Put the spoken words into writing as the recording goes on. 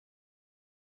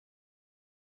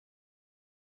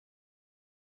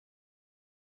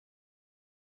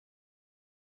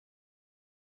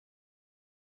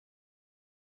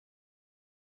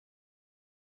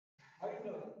Okay,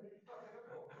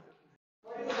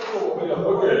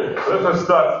 let us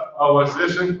start our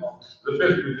session. The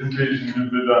first presentation will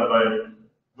be done by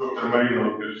Dr. Marina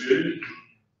Lukashevich.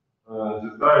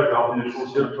 The title is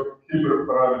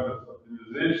Hyperparameters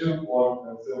optimization on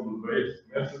ensemble-based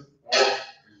method for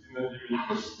Retina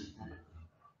classification.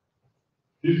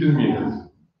 15 minutes.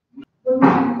 Good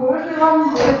morning to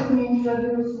everyone. Let me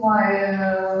introduce my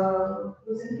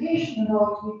presentation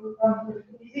about hyperparameter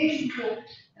optimization for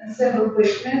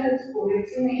ensemble-based methods for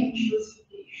Retina image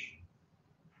classification.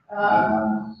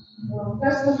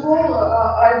 First of all,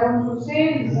 I want to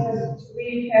say that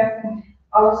we have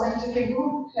our scientific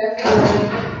group have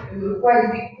a quite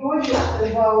big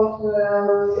project about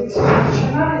image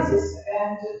analysis,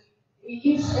 and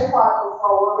it's a part of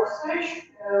our research.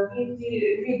 We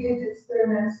did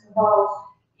experiments about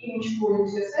image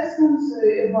quality assessments,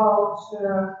 about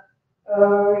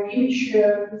image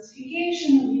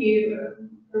classification. We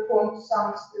performed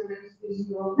some experiments with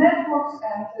neural networks,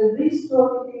 and this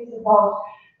topic is about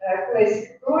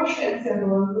classic approach,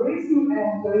 ensemble algorithm,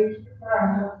 and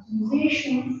parameter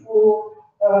optimization for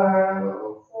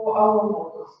our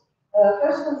models.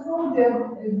 First of all,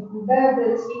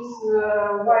 diabetes is a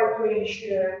wide range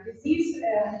disease,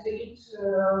 and it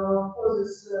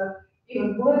causes even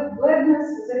blindness.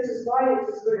 That is why it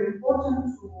is very important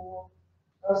to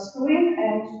screen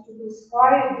and to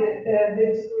classify the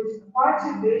discrete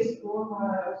party based on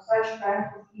such kind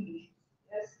of images.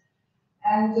 Yes.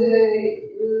 And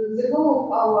the goal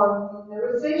of our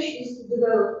research is to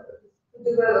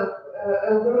develop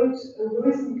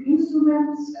algorithmic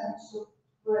instruments and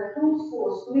software tools for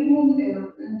screening and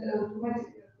automatic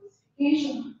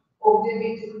classification of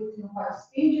diabetic retinopathy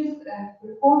stages and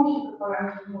perform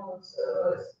hyperparameter models,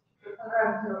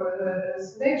 parameter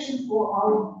selection for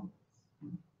our models.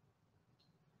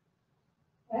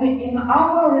 In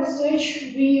our research,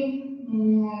 we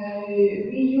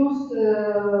used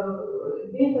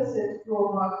data set from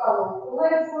Kovalev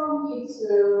platform. It's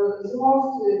the most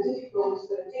difficult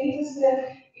data set.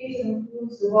 It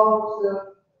includes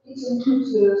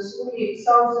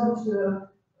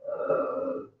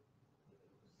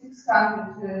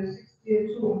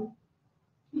 3,662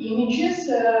 images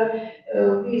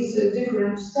with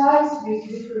different styles, with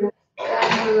different,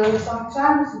 and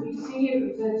sometimes we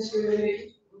see that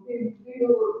we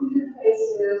will face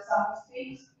some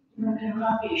mistakes in the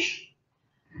implementation.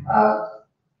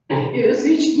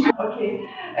 Okay.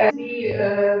 We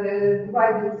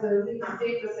divided this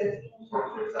data set into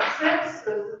two subsets.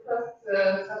 The first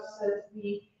subset we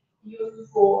used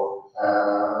for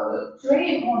model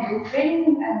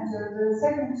training, and the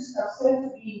second subset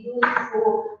we used for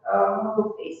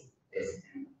model-based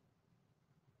testing.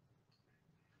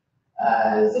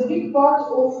 The big part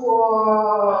of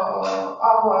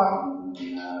our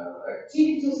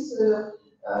activities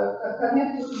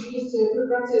connected with the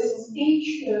pre-processing stage.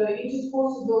 It is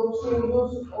possible to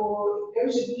use for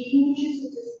RGB images.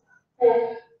 It is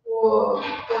for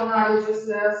analysis.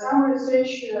 Some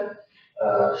researchers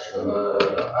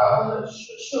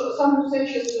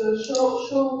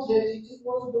show that it is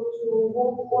possible to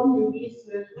work only with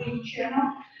Twin channel.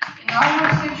 In our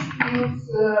research, we use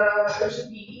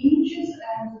RGB images,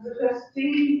 and the first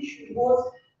stage was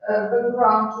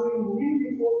background removing,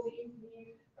 because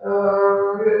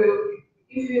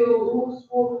if you look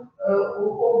through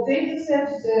all data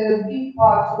sets, the big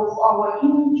part of our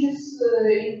images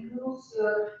includes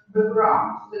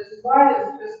background. That's why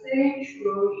the first stage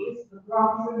is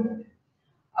background removing.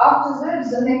 After that,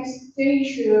 the next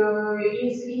stage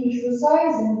is image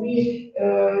resizing. We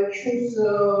choose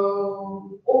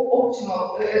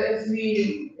optimal, as we,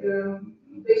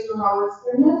 based on our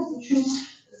experiments, we choose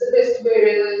the best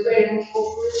variant of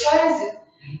resizing.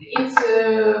 Its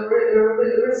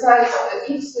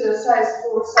size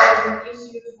for resizing is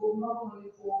useful not only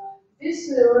for this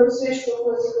research for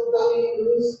classical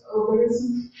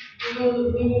algorithms. We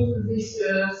use this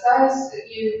size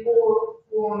for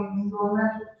neural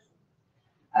networks.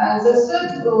 The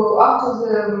third, after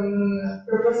the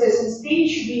preprocessing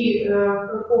stage, we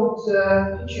performed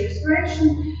feature extraction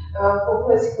for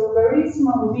classical algorithm.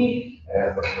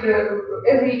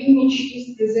 Every image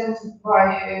is presented by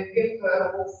a vector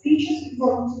of features,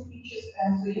 informative features,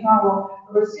 and in our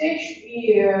research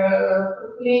we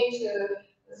calculate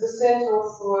the set of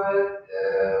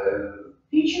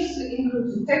features,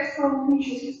 including textual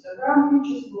features, histogram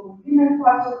features, linear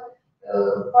pattern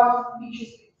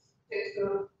features,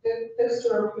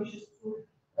 textual features,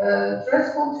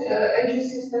 threshold,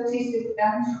 agency statistics,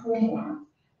 and hormone.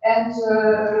 And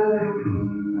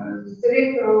the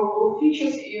director of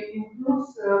features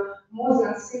includes more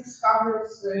than 600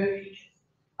 features.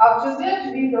 After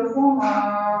that, we perform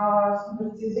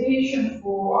standardization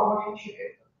for our feature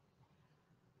vector.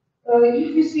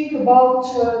 If we speak about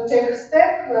tech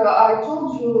stack, I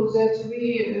told you that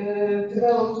we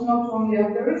developed not only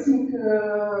algorithmic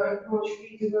approach,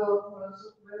 we developed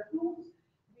software tools.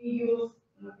 We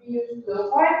used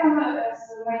Python as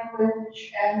the main language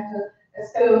and a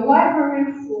scale library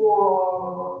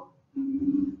for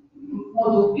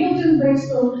model building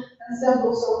based on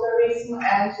ensembles algorithm,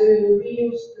 and we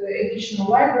used additional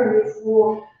library for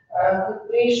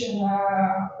calculation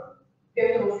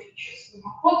vector features.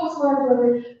 Focus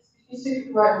library, specific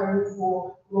library for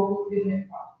local linear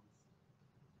functions.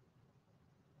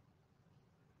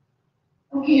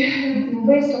 Okay,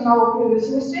 based on our previous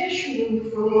research, in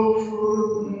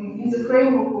the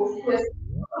framework of classical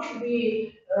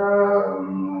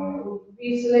we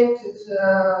selected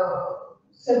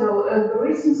several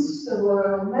algorithms,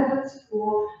 several methods for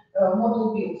model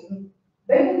building.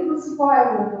 Baking classifier,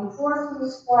 random forest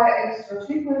classifier, extra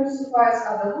tree classifiers,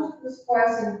 other boost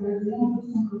classifiers, and gradient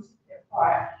boosting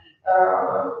classifier.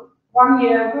 1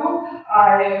 year ago,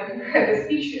 I had a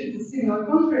speech at the similar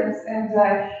conference, and I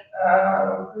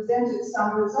presented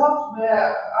some results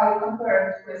where I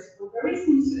compared classical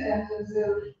algorithms, and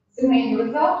the main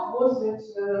result was that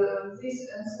these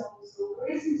ensemble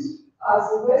algorithms are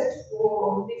the best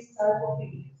for this type of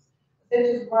images. That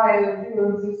is why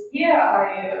during this year I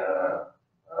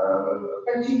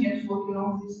continued working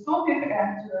on this topic,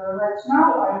 and right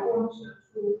now I want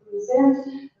to present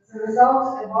the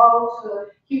results about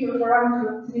hyperparameter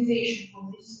optimization for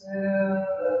these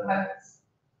methods.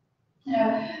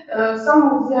 Some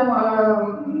of them,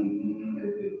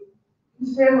 in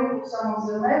framework of some of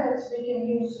the methods, we can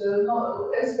use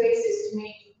S-based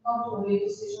estimate, not only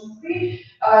decision tree.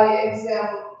 I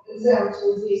examined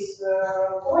this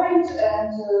point,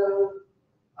 and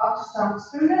after some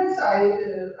experiments,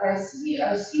 I see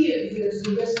that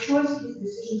the best choice is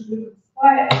decision tree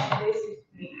classifier as S-based estimate.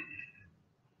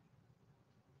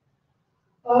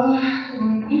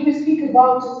 If we speak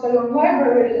about Scalon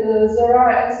library, there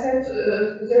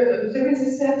is a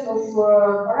set of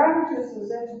parameters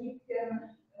that we can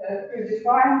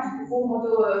predefine for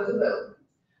model development.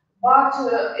 But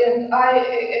and I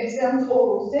examined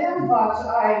all of them, but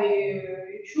I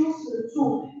choose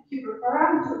two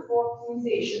hyperparameters for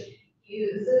optimization.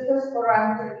 The first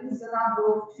parameter is the number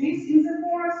of trees in the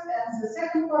forest, and the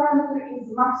second parameter is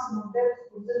the maximum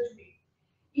depth of the tree.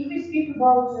 If we speak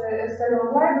about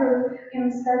Scalon library,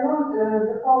 in Scalon, the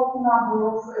default number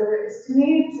of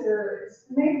estimators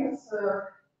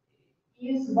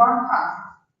is 100.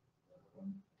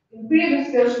 In previous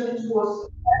version, it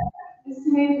was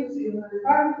estimators. In the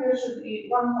current version,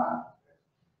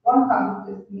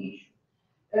 100 estimation.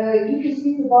 If you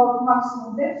speak about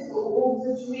maximum depth of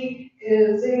the tree,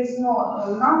 there is no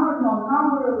number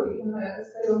in the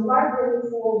Scalon library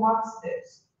for max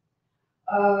depth.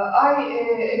 I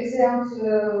examined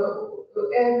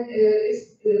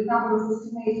number of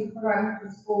estimated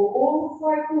parameters for all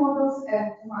 5 models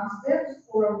and max depth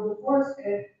for the forest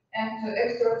and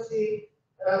extra tree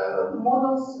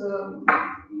models.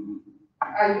 I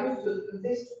used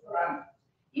these 2 parameters.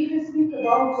 If we speak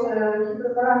about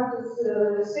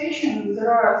hyperparameterization,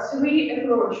 there are 3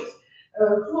 approaches.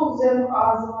 2 of them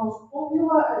are the most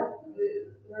popular: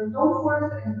 random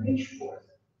forest and rich forest.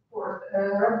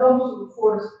 Random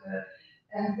forest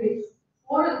and rich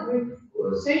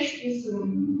search is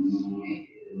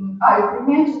I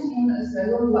implemented in the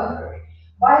library.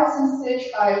 Bias and search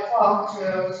I found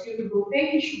suitable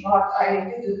package, but I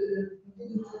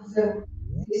didn't observe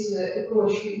this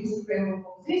approach in the framework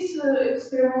of this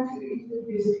experiment. It will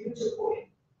be the future point.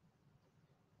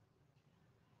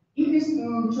 If we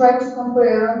try to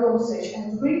compare random search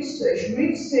and rich search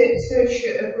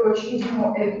approach is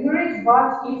more accurate,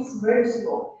 but it's very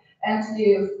slow. And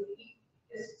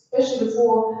especially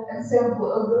for ensemble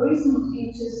algorithms,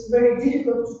 it is very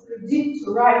difficult to predict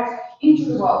the right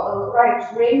interval, right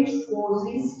range for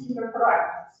these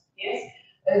hyperparameters. Yes,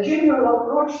 a general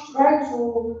approach tries to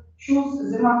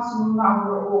choose the maximum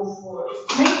number of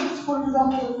estimators. For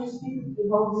example, if we speak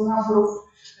about the number of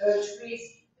trees.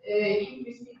 If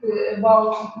we speak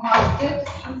about max depth,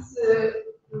 it's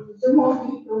the most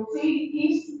difficult thing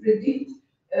is to predict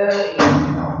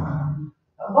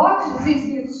but this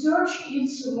deep search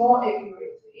is more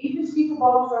accurate. If we speak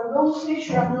about random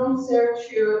search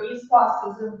is faster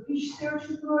than rich search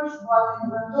approach, but in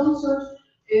random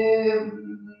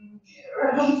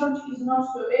search is not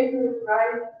so accurate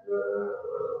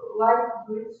like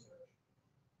rich search.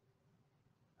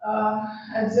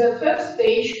 At the first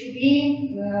stage, we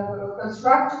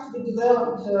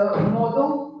developed a model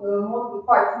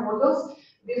five models.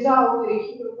 Without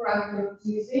hyperparameter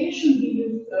optimization, we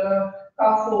used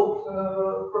fold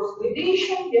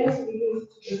cross-validation. Yes, we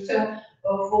used 10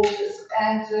 folders,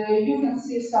 and you can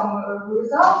see some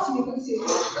results. You can see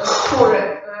score.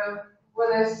 When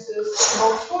I say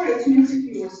about score, it means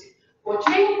accuracy for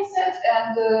training set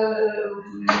and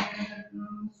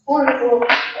score for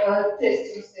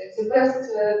testing set. The best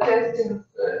testing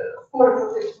score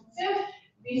for testing set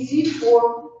we see for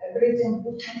gradient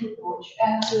boosting approach.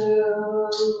 And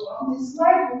on this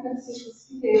slide, you can see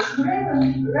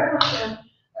classification record and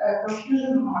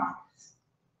confusion markers.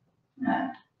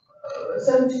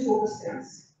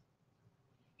 74%.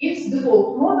 It's default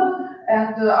model,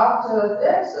 and after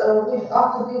that,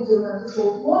 after building a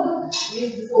default model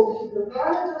with default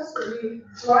hyperparameters, we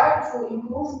try to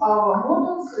improve our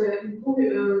models,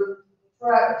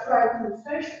 try to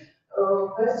search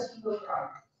best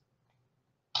hyperparameters.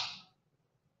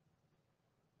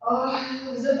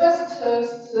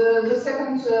 The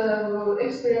second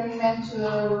experiment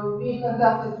we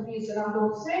conducted with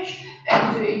random search,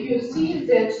 and you see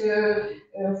that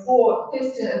for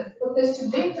tested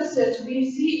data sets,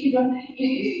 we see even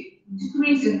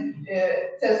decreasing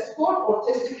test score or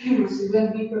test accuracy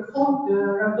when we perform the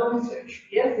random search.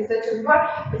 Yes, that is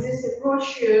why this approach,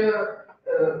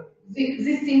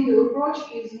 this single approach,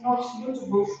 is not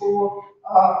suitable for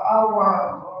our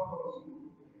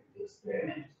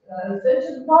experiment. That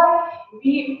is why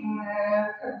we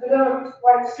have developed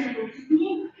quite simple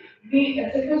technique.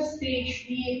 At the first stage,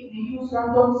 we use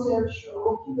random search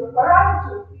of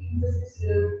hyperparameter in the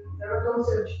random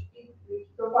search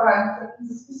hyperparameter in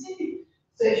the specific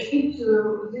search.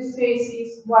 This case is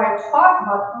quite fast,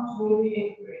 but not very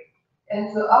accurate. And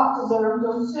after the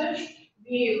random search,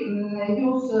 we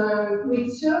use grid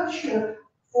search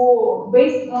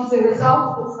based on the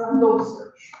result of random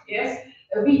search. Yes.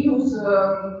 We use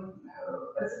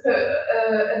at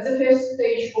the first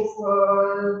stage of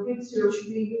grid search,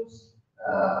 we use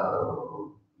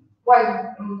quite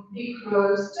big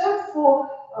step for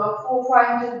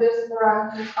finding best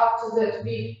parameters. After that,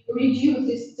 we reduce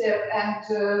this step and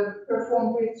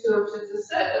perform grid search at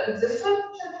the second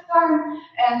time.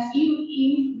 And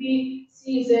if we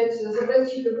see that the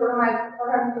best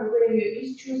hyperparameter value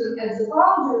is chosen as the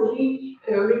boundary,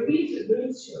 we repeat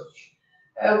grid search.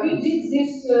 We did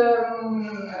this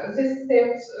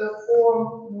steps for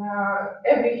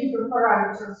every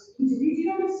hyperparameters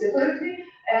individually, separately,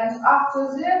 and after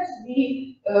that we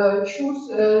choose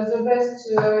the best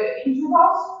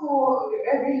intervals for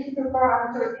every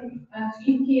hyperparameter. And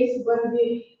in case when we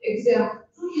examine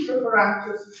two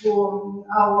hyperparameters for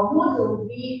our model,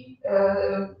 we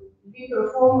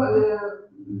perform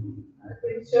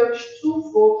research too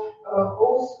for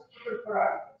both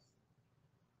hyperparameters.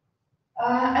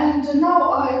 And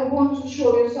now I want to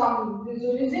show you some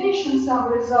visualization,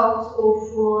 some results of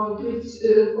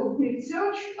grid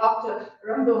search after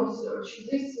random search.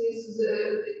 This is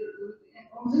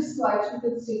on this slide you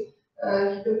can see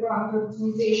hyperparameter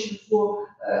optimization for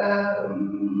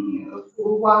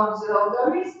one of the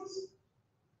algorithms.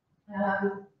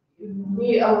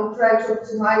 We will try to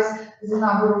optimize the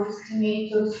number of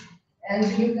estimators, and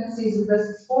you can see the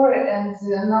best score and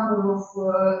the number of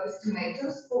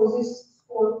estimators for this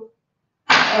score.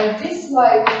 This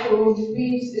slide, we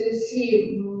see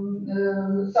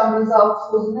some results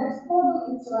for the next model.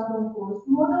 It's random forest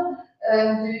model,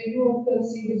 and you can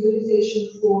see visualization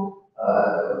for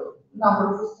number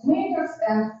of estimators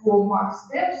and for max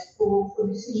depth for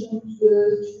decision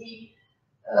tree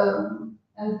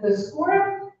and the score.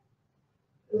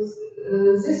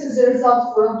 This is the result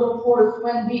for random forest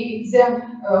when we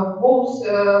examine both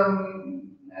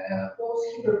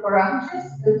hyperparameters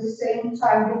at the same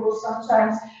time, because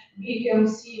sometimes we can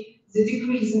see the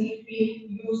decrease if we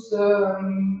use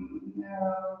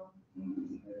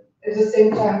at the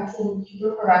same time two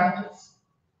hyperparameters.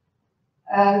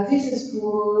 This is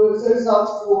for the result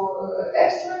for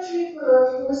extra tree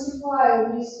classifier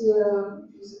with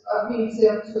we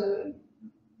examined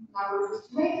number of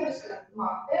estimators and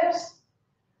mark depths,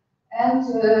 and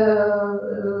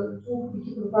two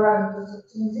hyperparameters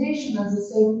optimization at the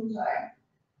same time.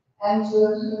 And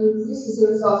this is the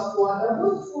result for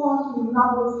underboost for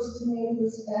number of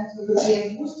estimators and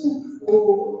gradient boosting for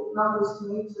number of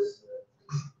estimators.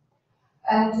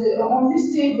 And on this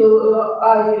table,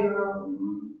 I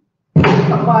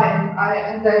combine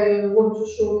and I want to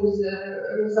show you the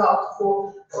result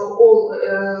for all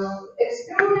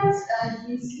experiments, and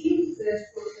you see that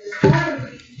for the score,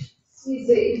 see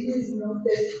the increasing of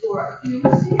test for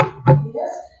accuracy,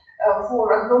 yes, for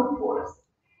random forest.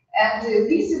 And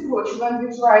this approach, when we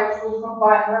try to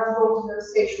combine random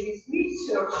search with grid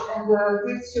search, and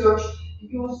grid search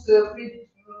use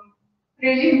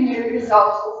preliminary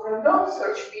results of random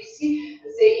search, we see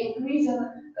the increase in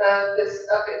this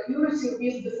accuracy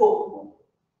with default model.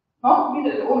 Not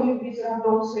with, only with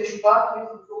random search, but with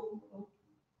default model.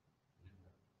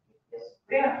 Yes,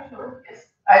 yeah, sure, yes.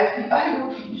 I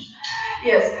will finish.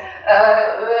 Yes,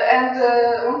 and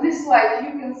on this slide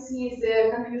you can see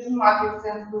the confusion matrix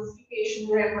and classification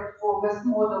record for best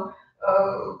model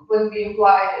when we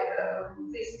apply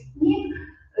this technique.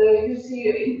 You see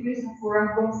increasing for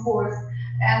random forest.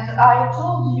 And I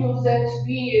told you that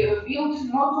we built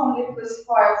not only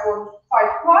classifier for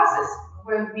 5 classes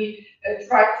when we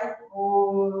try to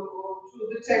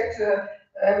detect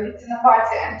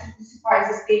retinopathy and to specify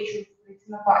the stage of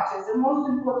retinopathy. The most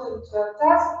important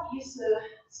task is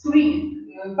screening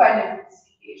binary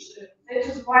classification. That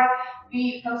is why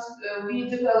we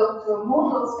developed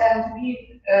models and we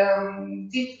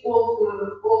did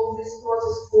all this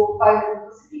process for binary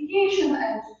classification,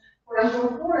 and for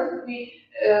random forest we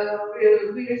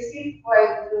received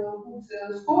quite good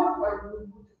score, quite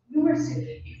good accuracy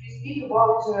if we speak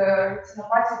about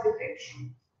retinopathy detection.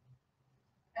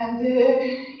 And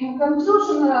in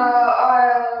conclusion,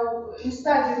 in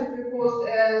study we proposed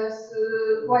as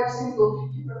quite simple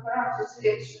hyperparameter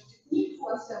selection technique for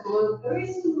ensemble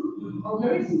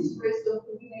algorithms based on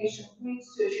combination of grid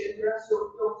search and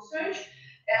random search.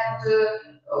 And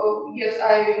yes,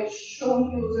 I shown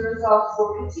you the result for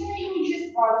Retina images,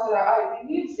 but I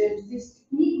believe that this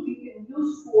technique we can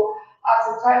use for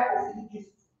other type of images.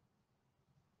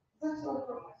 That's all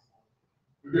from my side.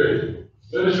 Okay,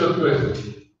 very short question.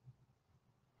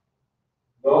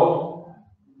 No?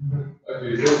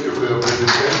 Okay, thank you for your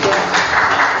presentation.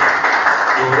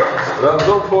 So,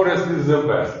 random forest is the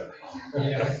best.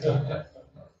 Yes.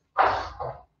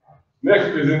 Next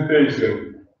presentation.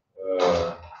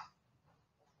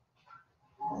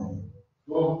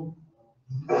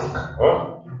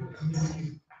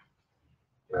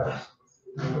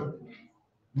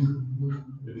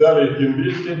 Vitali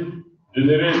Himbitski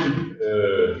generated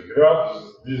graphs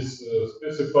with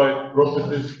specified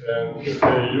properties, and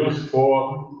they use for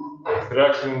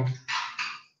extracting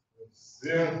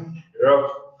Swin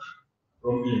graph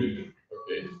from images.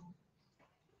 Okay.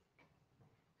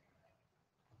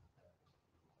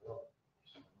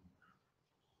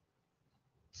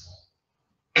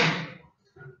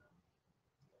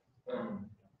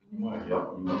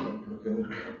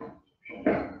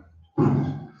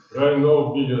 Try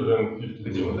no bigger than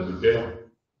 50 minutes, okay?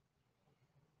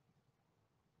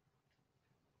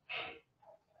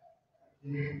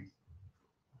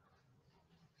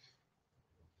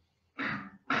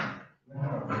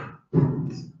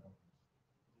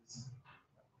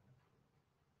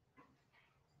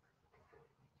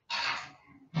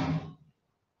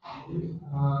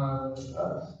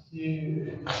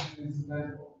 Here is that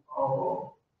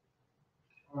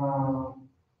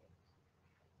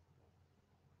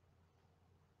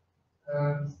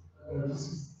and this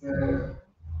is the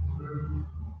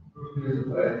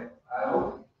display.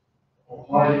 I'll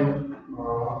apply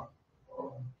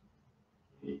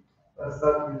let's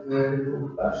start with the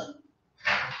introduction.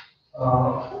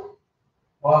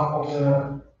 One of the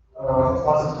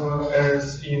classical errors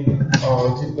in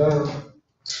deep learning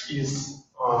is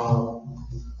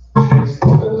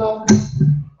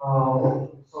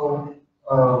so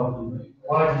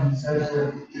why we decided to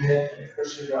create a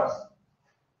Hershey graph.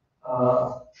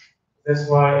 That's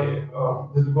why,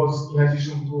 because in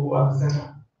addition to understand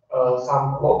some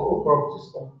local properties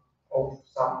of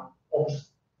some objects,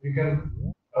 we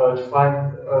can define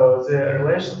their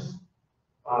relations,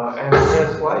 and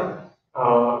that's why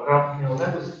graph neural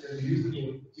networks can be used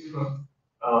in different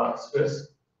spaces.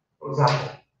 For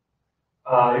example,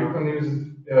 you can use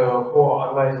it for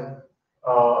analyzing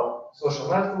social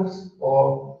networks,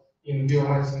 or in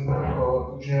biomedicine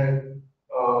to generate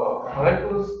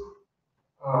molecules,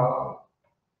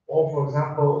 or for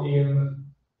example in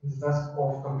the task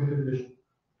of computer vision,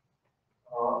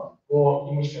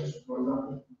 or image capture, for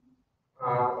example.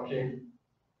 Okay.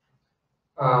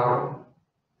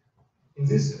 In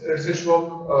this research work,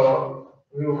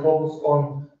 we will focus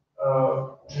on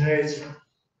generating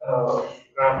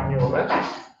graph neural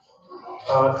networks,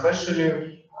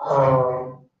 especially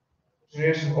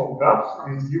generation of graphs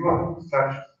with given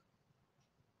structures.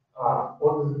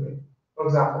 What does it mean? For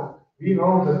example, we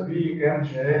know that we can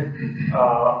generate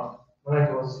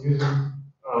molecules using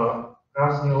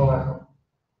graph neural network,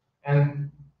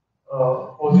 and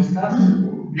for this task,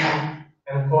 we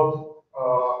encode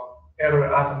every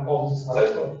atom of this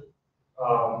molecule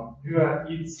via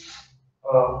its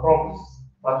properties,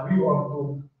 but we want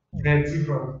to create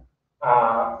different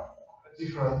graph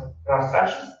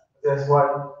structures. That's why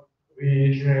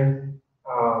we generate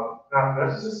graph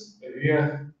vertices via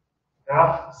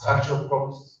graph structural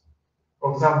properties.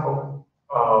 For example,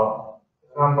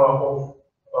 the number of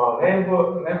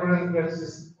neighboring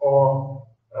vertices or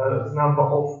the number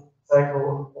of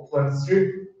cycle of length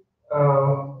strip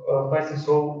passing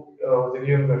through the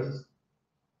given vertex.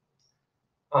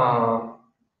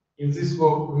 In this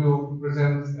work, we will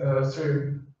present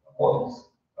three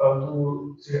models,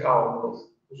 three models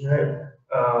to generate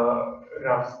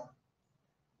graphs.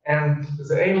 And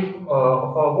the aim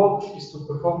of our work is to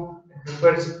perform a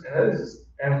comparative analysis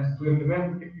and to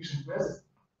implement efficient methods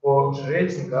for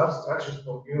generating graph structures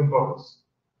for given properties.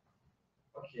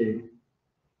 Okay.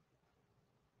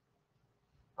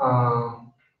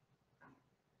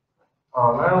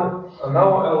 Now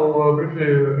I will briefly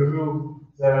review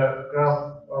the graph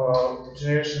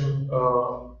generation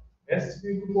methods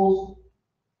we proposed.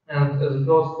 And the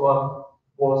first one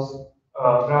was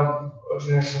graph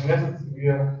generation method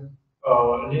via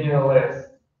linear layers.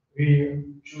 We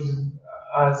choose it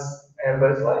as a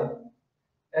baseline,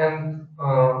 and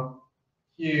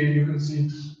here you can see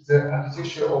the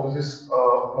architecture of this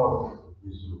model.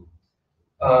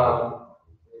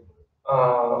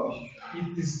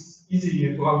 It is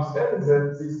easy to understand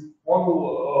that this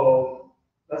model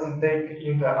doesn't take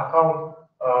into account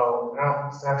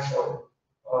graph structural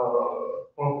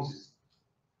purposes.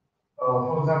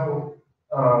 For example,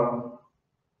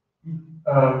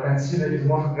 consider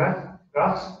isomorphic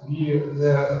graphs be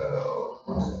the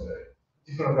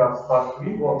different graphs, but we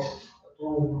want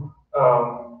to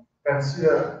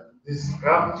consider this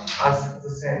graph as the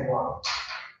same one.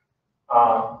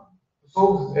 To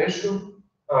solve this issue,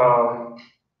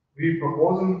 we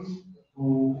propose to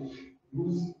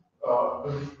use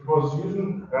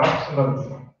using graph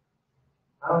convolution.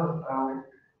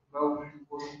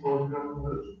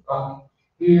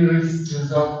 Here is the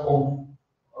result of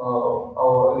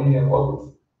our linear models.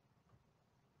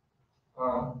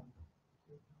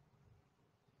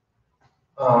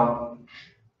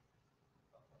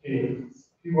 Okay,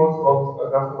 few words about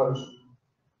graph convolution.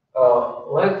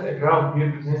 Let a graph be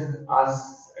represented as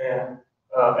an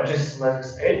adjacency matrix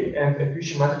A and a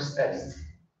Cauchy matrix X.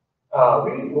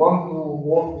 We want to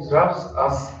work with graphs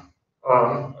as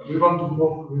using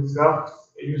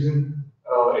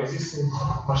existing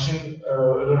machine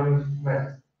learning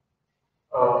methods.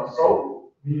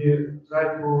 So we try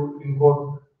to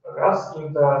encode graphs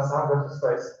into some vector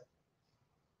space.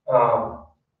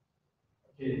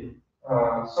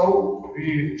 So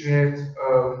we generate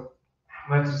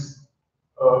matrix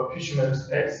Cauchy matrix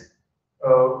X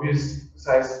with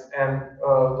size m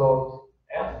dot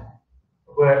m,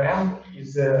 where m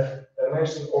is the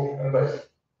dimension of n base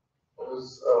of this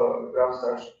graph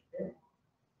structure.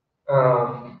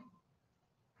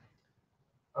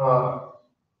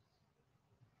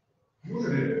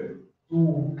 Usually, to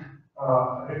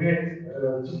create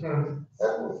different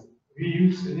samples, we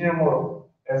use a linear model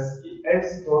as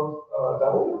x dot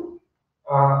w,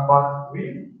 but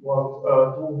we want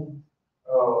to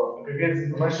aggregate the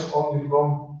information only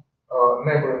from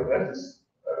neighboring vertices.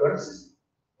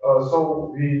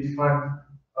 So we define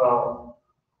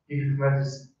if matrix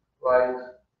like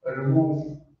a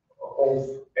remove of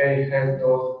a hat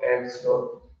dot x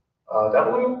dot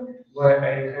w, where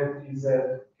a hat is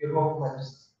a Kirchhoff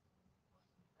matrix,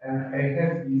 and a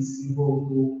hat is equal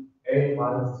to a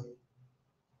minus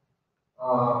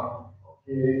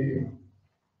 3. Okay.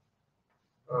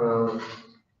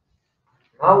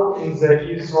 Now in the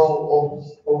E-sol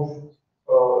of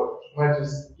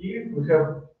matrix E, we have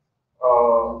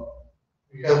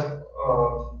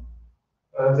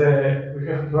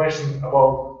information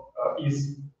about its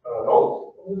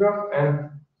node of the graph and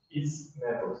its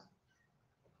network.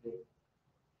 Okay.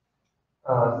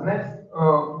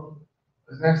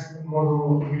 The next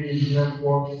model we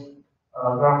network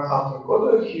graph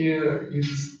autoencoder. Here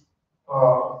is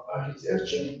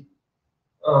architecture.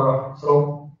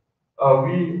 So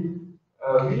we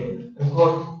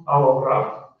encode our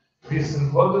graph with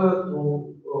encoder to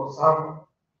some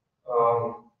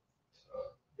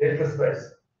data space.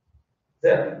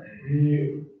 Then we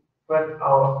fed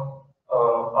our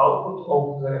output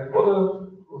of the encoder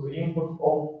to the input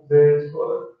of the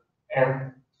encoder,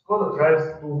 and encoder tries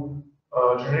to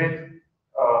generate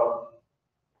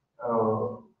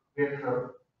vector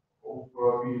of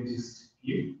probabilities P,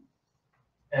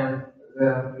 and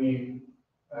then we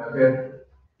get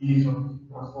E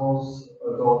transpose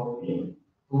dot P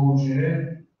to generate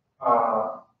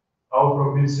our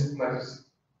probability matrix.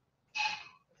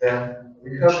 Then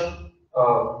we have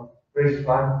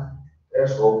predefined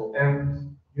threshold,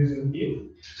 and using it,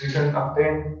 we can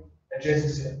obtain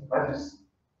adjacency matrix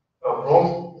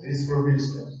from this probability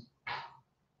space.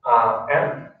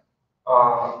 And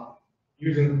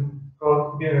using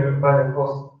binary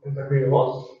cost integrity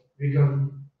laws, we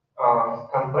can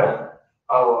compare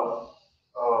our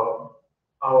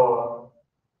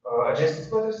adjacency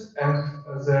matrix and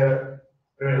the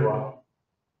real one.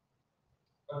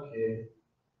 Okay.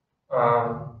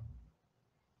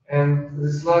 And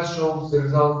this slide shows the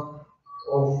result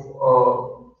of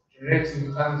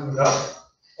generating Hamilton graphs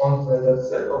on the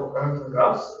dataset of Hamilton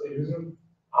graphs using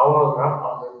our graph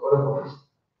underencoded model.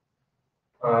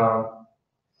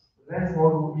 The next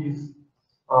model is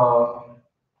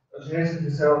generating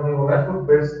the cell neural network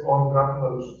based on graph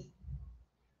evolution.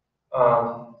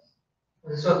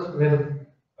 The third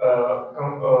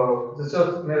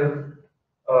method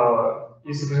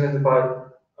is represented by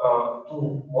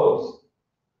two models.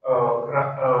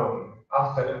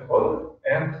 After encoder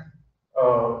and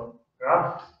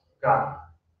graph GAN.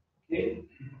 Okay.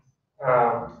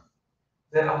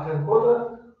 The after encoder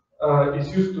is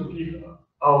used to give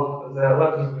out the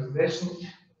Latin representation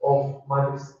of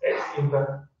matrix X into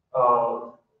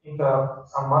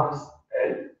some matrix A,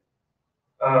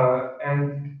 and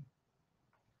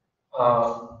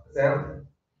then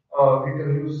we can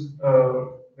use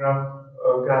graph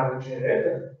GAN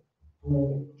generator to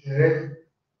generate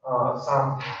some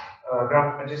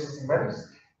graph adjacency matrix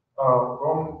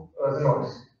from the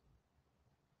noise.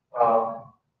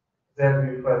 Then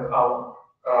we fed our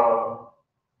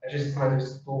adjacency matrix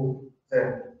to the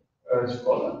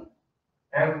decoder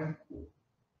and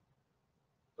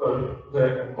the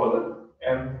encoder,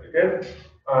 and get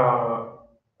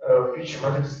feature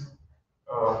matrix.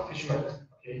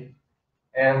 Okay,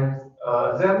 and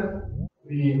then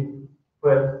we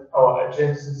fed our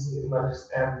adjacency matrix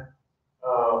and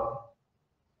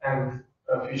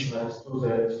feature matrix to the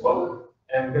decoder,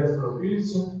 and get the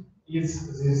probability is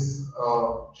this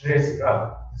generated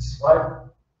graph. This is why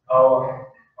our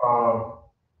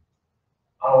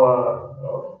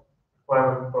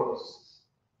requirement purposes.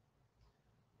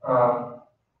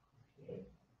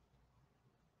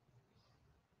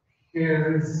 Here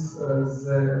is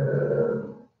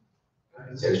the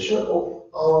architecture of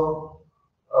our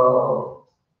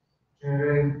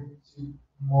generated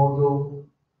model.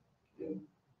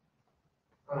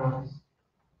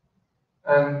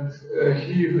 And here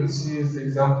you can see the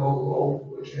example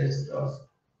of generated graph.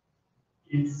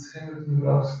 It's Hamilton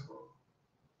graphs.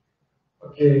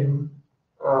 Okay,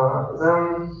 I'll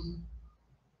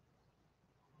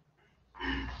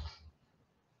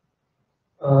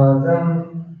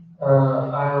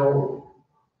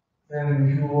then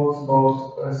review words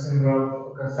about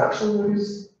single construction with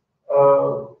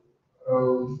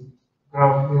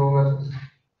graph neural networks.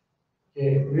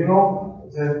 Okay, we know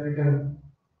that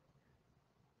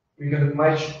we can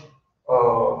match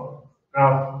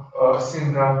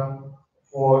single graph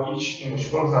for each image.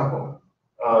 For example,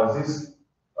 this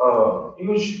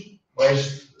image matches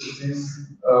this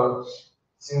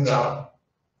single graph.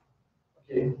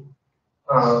 Okay.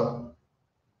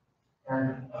 And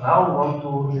now we want to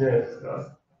generate graph.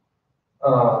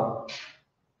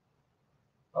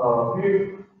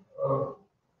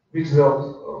 We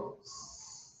developed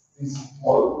this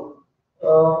model.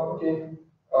 Okay.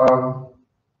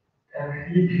 And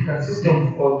it consists of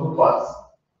two parts.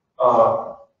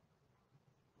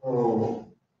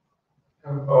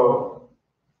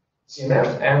 CNN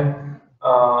and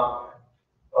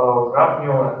graph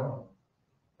neural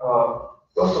network.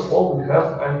 First of all, we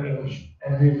have an image,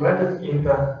 and we fed it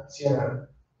into CNN.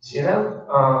 CNN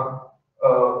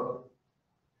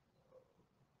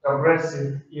compress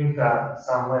it into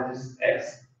some matrix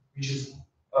X, which is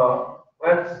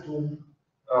fed to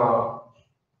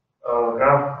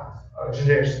graph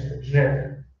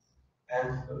generator, and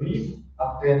we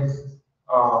obtain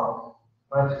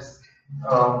matrix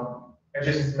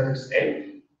adjacent matrix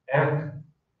A and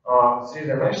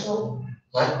three-dimensional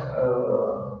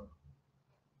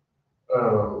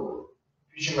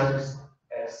feature matrix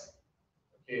S.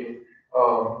 Okay,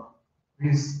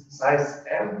 with size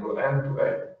n to n to a.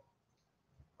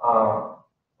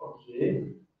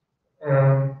 Okay,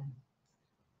 and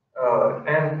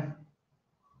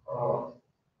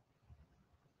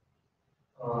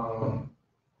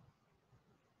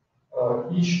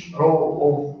each row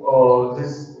of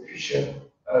this feature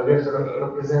vector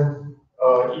represents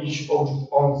each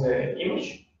object on the image,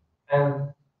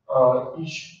 and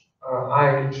each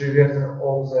ij vector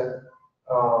of the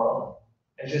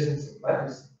adjacent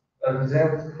matrix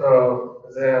represents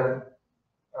the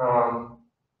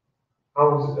how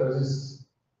this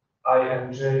I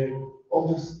and J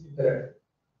objects interact.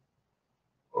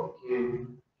 Okay.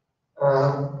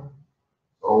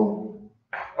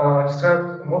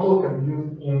 Describe model can be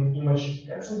used in image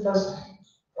caption task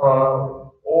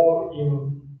or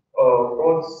in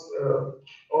roads,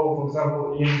 or for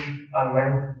example in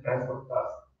unmanned transport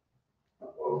task.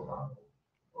 For example.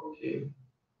 Okay,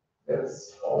 that's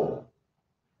all.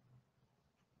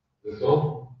 That's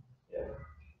all? Yeah.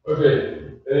 Okay,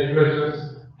 any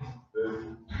questions?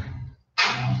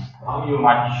 How you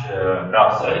match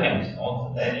graph elements,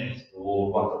 not edges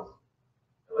to context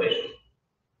relation?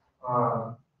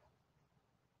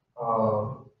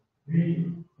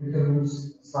 We can use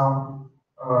some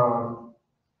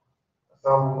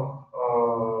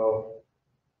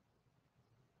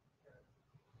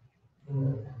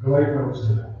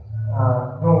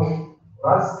ну, у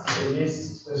нас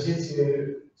есть в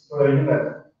защите юнет.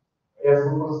 Я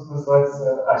забыл, как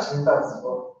называется, асимметация.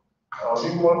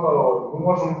 Мы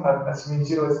можем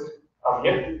асимметировать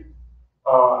объект,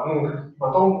 ну,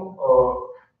 потом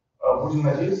будем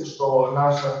надеяться, что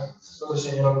наша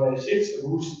существующая нейронная сеть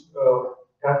выучит,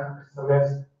 как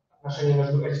представлять отношения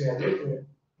между этими объектами.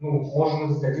 Ну,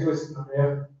 можем закодировать,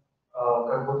 например,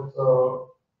 как вот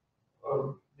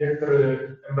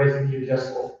векторы эмбеддинги для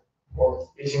слов. Вот.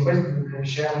 Эти эмбеддинги мы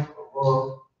помещаем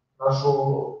в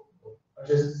нашу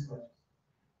общественность.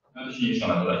 Ну, это еще не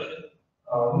решенная задача.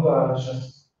 Ну да, она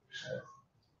сейчас решается.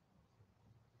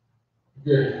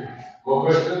 Okay, more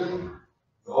questions?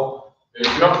 No? Thank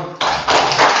you.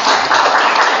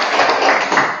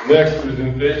 Next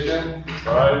presentation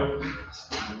by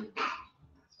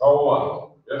someone.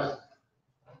 Yes?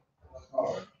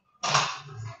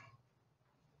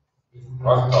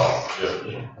 Pascal, yes.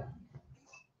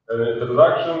 An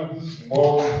introduction,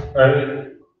 small,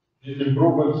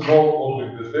 improvement small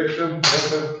object detection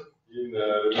method in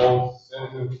remote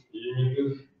sensing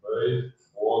images based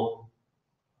on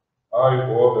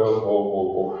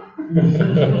IOLO.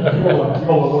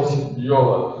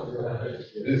 YOLO.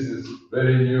 This is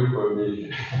very new for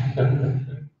me.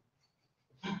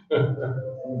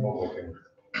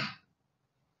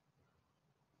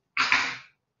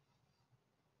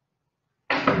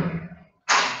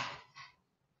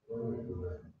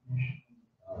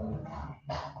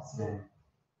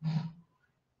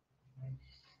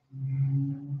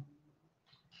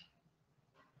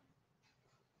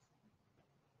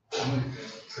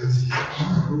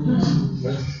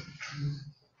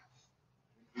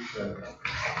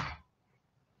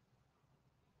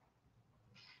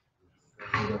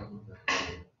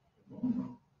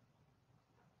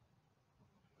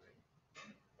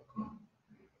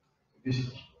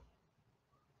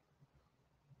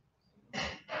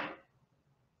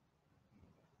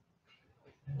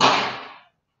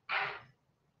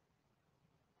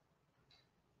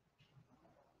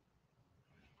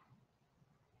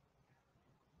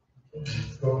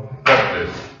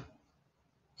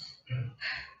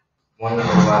 Morning,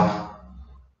 everyone.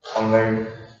 I'm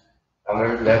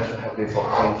very glad to have this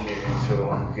opportunity to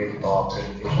give our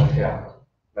presentation here.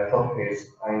 My topic is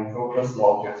an improved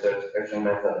small object detection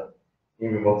method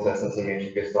in remote sensing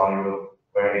image based on neural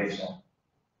variation.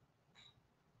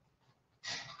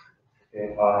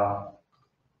 Okay,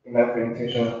 in my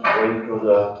presentation, I will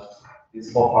include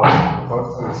these 4 parts.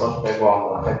 First, research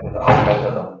background, technical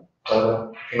method,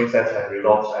 third, training set and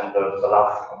results, and the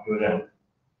last conclusion.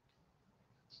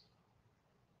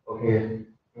 Okay,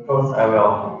 first I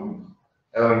will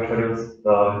introduce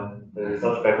the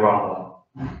research background.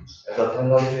 As a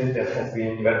technology that has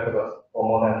been developed for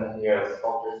more than 10 years,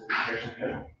 object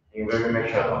detection in very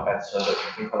mature at the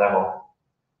technical level.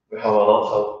 We have a lot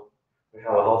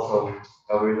of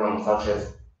algorithms such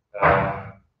as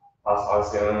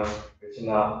Artsiom,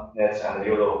 Retina, Nedzved, and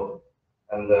YOLO.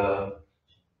 And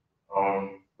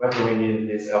why do we need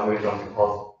this algorithm?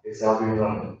 Because this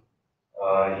algorithm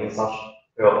in such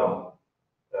field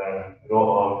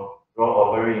role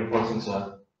a very important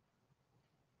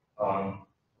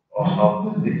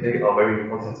they play a very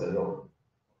important role.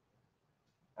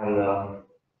 And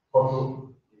how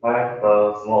to define the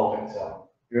small object?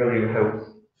 Usually we have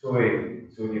 2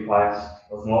 ways to define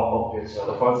a small object.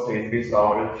 The first is based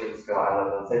on relative scale,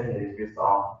 and the second is based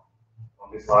on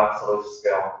absolute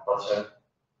scale.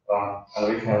 And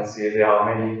we can see there are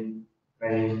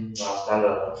many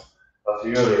standards, but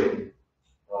usually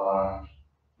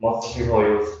most people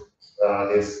use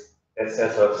this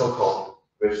set total,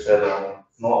 which said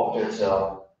small object is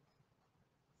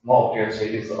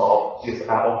an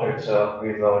object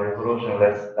with a resolution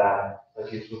less than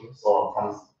 32 pixels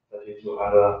times 32.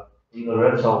 And in the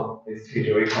retro this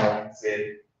picture we can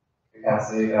see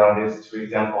these 2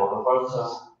 examples. The first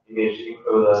image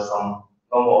include some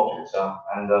normal objects,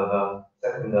 and the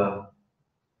second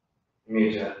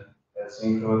image that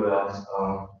include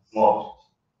small objects.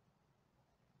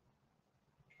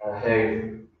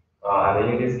 And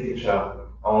in this picture,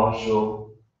 I want to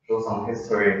show some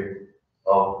history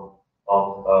of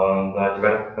the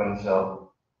development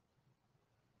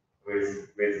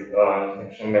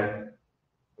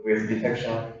with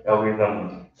detection algorithm.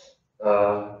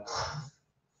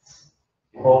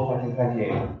 Before 2020,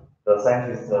 the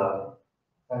scientists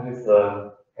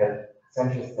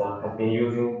had been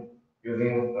using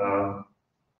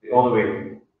the old way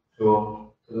to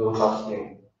do such thing,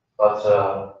 but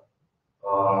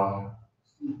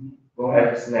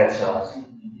AlexNet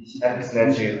is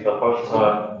the first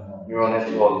neural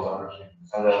network,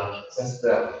 and since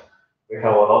then we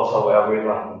have a lot of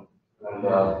algorithms, and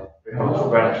we have two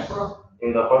branches. In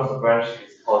the first branch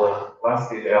is called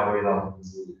one-stage algorithm,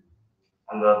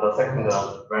 and the second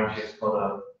branch is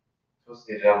called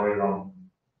two-stage algorithm.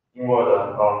 In the word,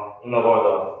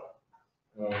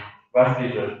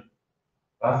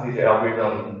 one-stage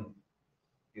algorithm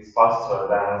is faster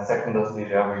than second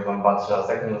stage algorithm, but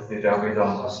second stage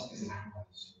algorithm is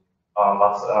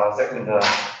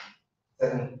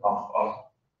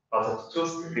but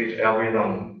two-stage algorithm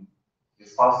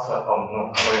is faster.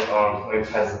 It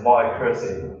has more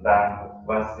accuracy than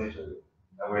one-stage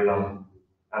algorithm,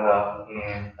 and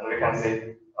we can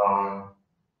see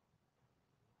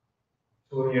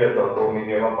 2 years ago,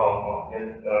 maybe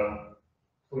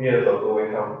 2 years ago, we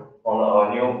have found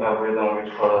a new algorithm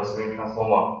which called Swin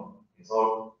transformer.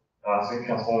 Swin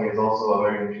transformer is also a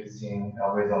very interesting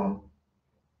algorithm.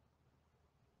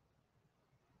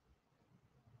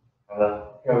 And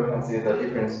here we can see the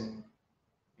difference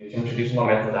between traditional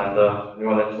method and the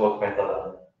neural network method.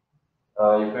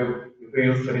 If we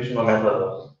use traditional method,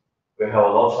 we have a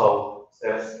lot of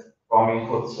steps from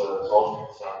input to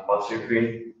output. But if we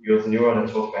use neural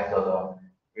network method,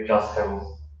 we just have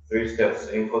 3 steps: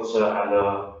 input and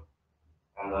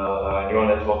neural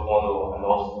network model and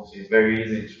output. It's very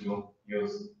easy to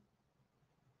use.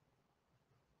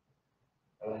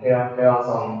 And here are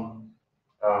some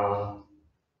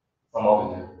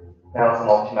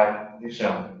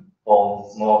optimization for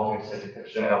small object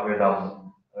detection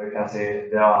algorithm. You can see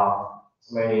there are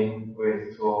so many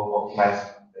ways to optimize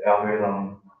the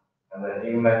algorithm. And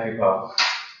in my paper,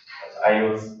 I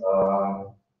use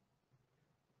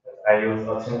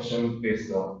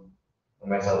attention-based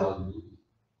method.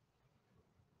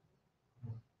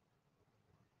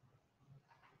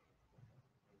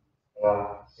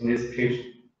 In this page,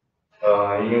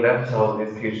 in left of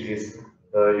this page is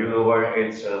the user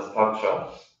variant structure,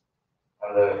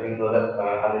 and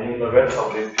in the rest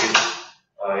of this page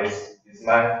is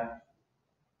my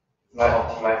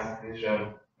optimization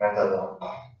method.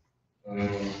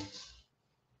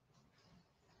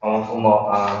 One more.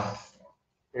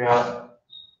 Here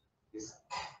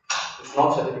it's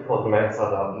not a difficult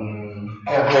method.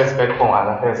 Here is backbone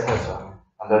and here is head,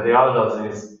 and the others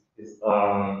is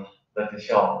the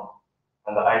detail.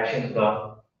 And I changed the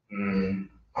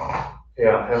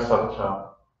hair structure,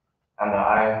 and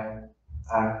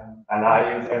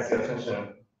I use SC attention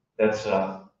that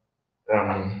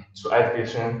to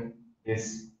activation this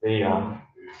layer.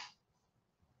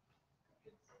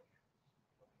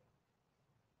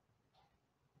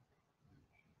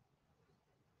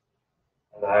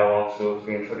 And I want to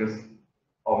introduce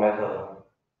our method.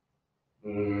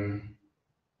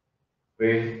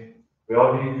 We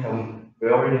already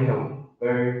have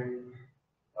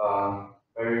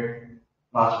very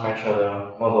much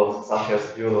matured models such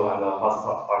as Euro and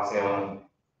Artsiom.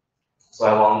 So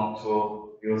I want to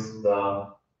use the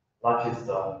largest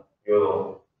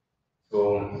Euro to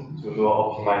do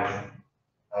optimize.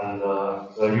 And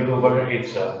the Euro version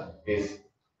 8 is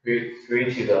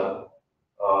created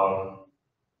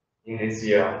in this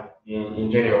year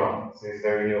in January, so it's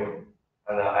very new.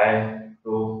 And I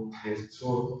do these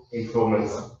 2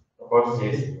 improvements. The first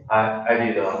is I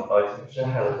added a detection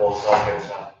head for object,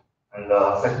 and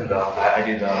the second I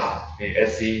added the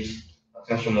SC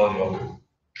attention module.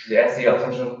 The SC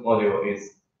attention module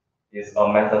is a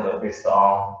method based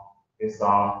on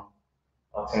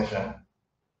attention.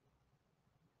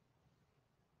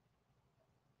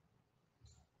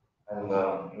 And the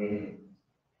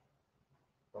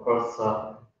first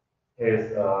is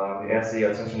the SC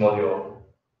attention module.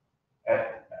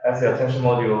 SC attention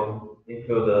module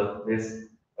include these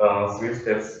 3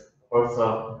 steps. First,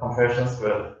 compression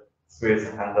squeeze,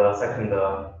 and the second,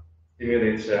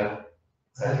 stimulate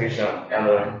excitation, and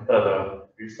third,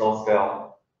 restore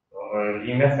scale.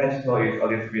 In mathematical, it's a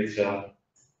little bit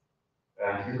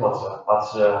difficult,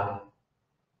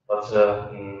 but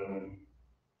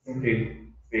simply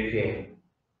speaking,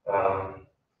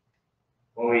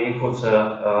 when we input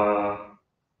the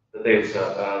data,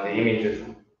 the images,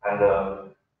 and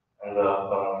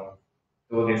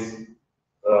do these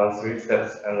 3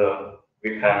 steps, and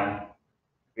we can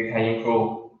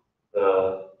improve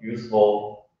the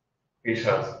useful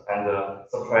features and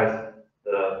suppress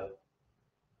the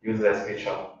useless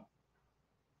feature.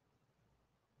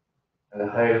 And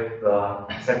here the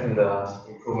second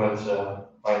improvement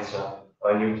point,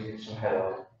 a new detection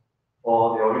header.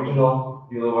 For the original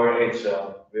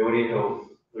UV8, we only have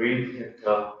 3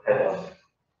 detector headers,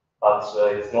 but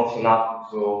it's not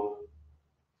enough to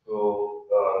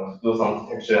do some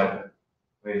detection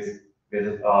with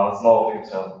small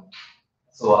filter.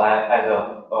 So I add a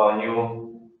new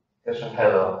detection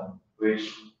header, which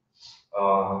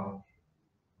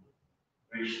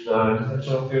the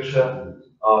detection feature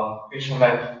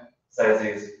map size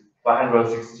is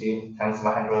 116 times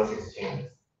 116.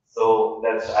 So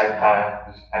that I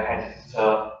can detect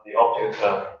the object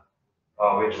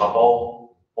which are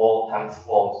all 4 times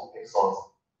 4 pixels,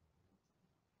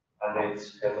 and it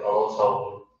has a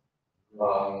lot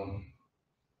of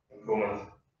improvement.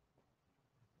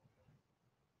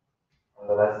 And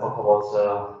let's talk about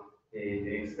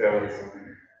the experiments.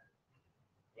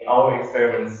 In our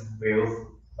experiments, we use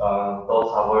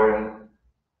delta variant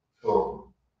 2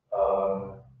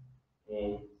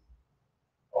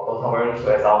 delta variant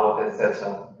 2 as our dataset,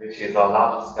 which is a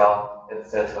large-scale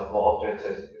dataset for object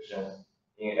distribution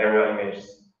in aerial images.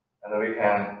 And we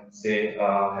can see here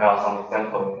are some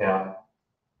examples here.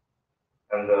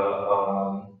 And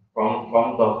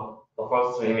from the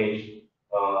first image,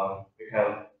 you can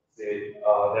see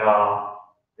there are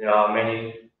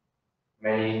many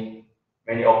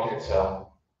objects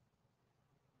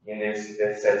in this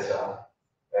set.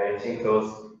 It includes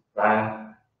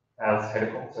land, and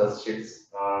helicopters, ships,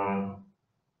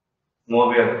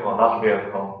 small vehicle, large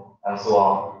vehicle, and so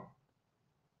on.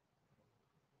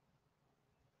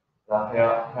 Now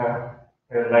here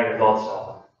the results.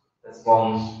 Let's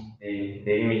form the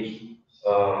image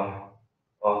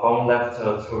from left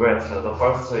to right. The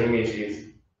first image is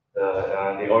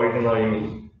the original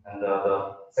image, and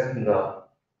the second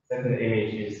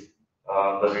image is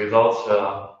the results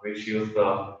which use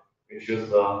the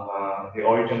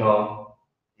original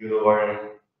UV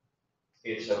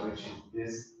picture, which is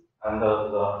this, and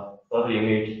the third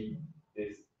image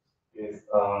is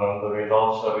the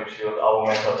results which use our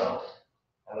method,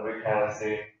 and we can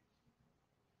see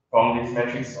from this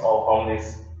matrix or from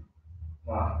this.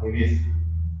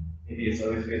 It is a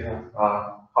little bit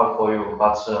hard for you,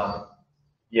 but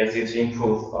yes, it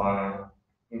improves a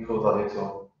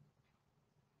little.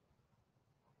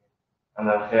 And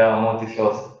here are more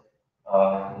details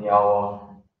in our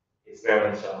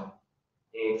experiment.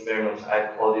 In experiment,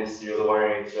 I call this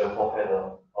UV8 for header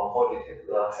or for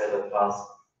detector header plus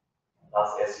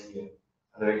SEU.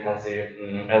 And we can see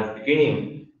at the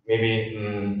beginning, maybe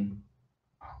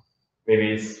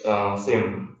it's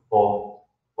same for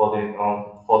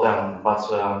them, but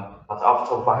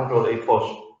after 508 push,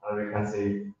 we can see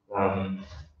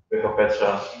we have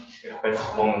better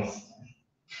performance.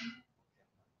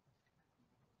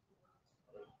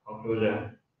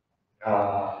 Conclusion.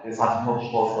 This article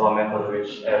proposed a method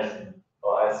which adds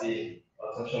IC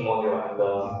attention module and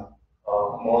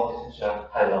more detection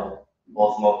header for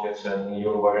small objects in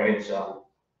UV8,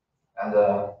 and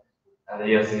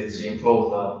yes, it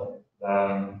improved the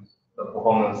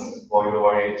performance for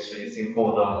UV8 is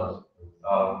improved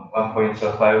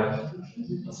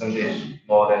 1.5%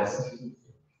 more or less,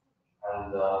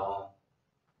 and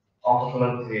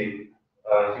unfortunately,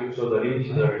 due to the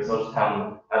limited research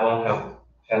time, I don't have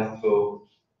chance to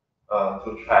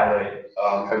try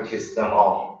and practice them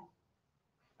all.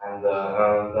 And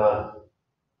the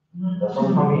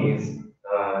shortcoming is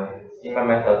in my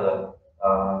method.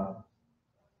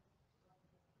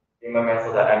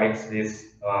 I make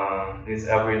this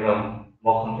algorithm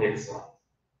more complex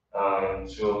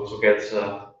to get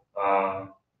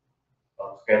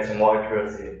more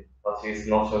accuracy, but it's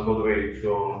not a good way to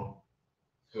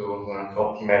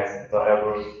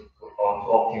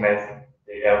optimize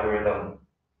the algorithm.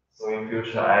 So in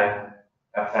future,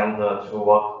 I plan to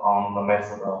work on the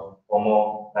method for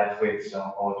more lightweight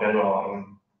or general in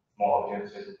small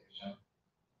object detection.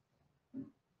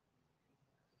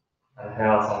 And here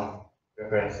are some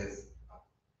references.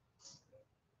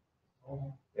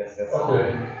 Yes. Okay.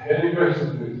 Any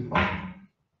questions,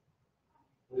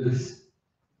 please?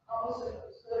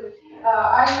 Sorry. I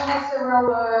have several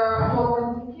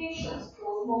modifications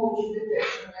for small object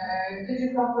detection. Did you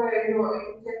compare your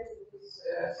objective with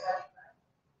such?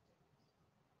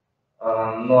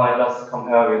 No, I just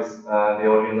compare with the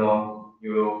original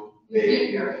new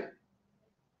behavior.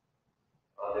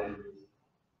 I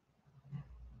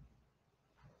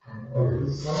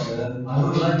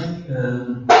would like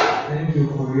to thank you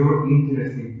for your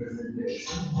interesting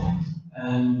presentation,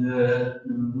 and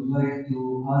would like to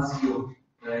ask you,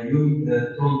 you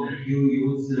told that you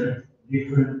use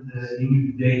different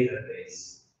image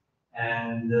database,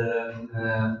 and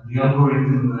the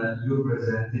algorithm you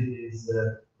presented is a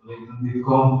little bit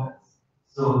complex.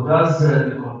 So does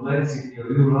the complexity of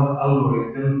your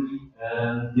algorithm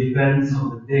depends on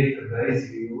the database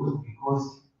you use? Because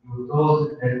you told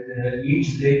that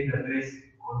each database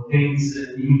contains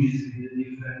images with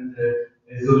different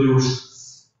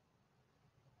resolutions.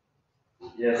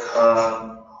 Yes.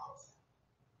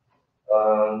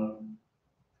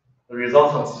 The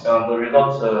results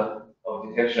of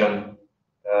detection,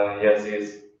 yes,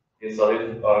 is a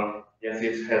little. Yes,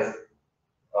 it has.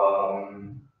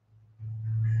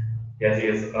 Yes,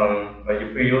 is if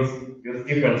we use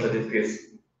different displays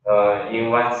in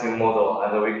one sim model,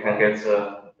 and we can get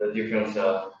the different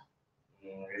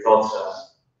results.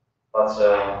 But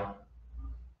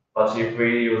if we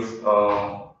use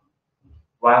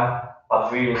one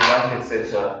dataset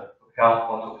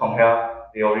to compare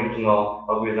the original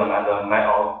algorithm and my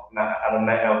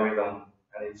algorithm,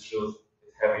 and it shows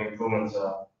it has improvement.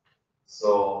 So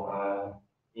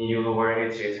in user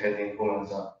variety it has improvement,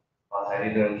 but I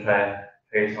didn't try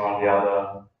it on the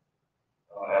other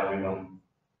algorithm.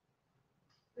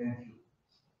 Thank you.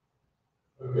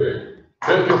 Okay,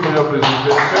 thank you for your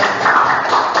presentation.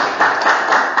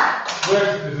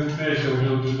 Next presentation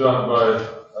will be done by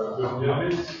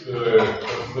Nedzved,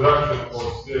 construction of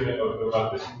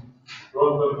semi-automatic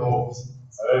control of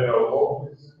Areal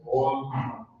office on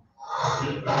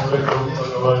Hyperspectral.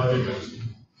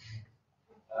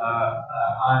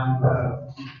 I'm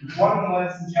good morning,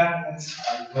 ladies and gentlemen.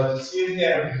 I'm glad to see you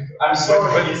here. I'm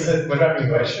sorry, it's a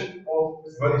graduation of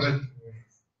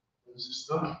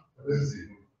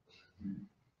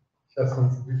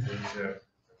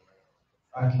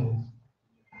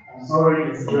I'm sorry,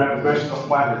 it's a graduation of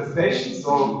my presentation,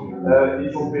 so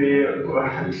it will be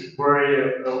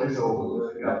very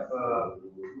little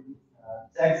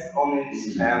text on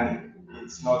it, and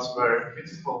it's not very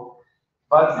critical.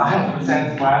 But I have to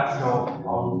present my article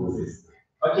on this.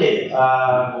 Okay,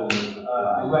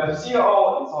 I'm glad to see you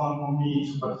all. It's honor for me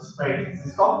to participate in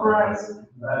this conference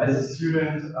as a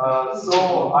student. So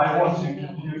I want to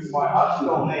introduce my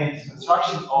article named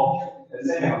Construction of a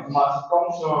Semi-Automatic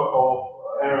Contour of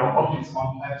Aerial Objects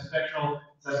on Hyperspectral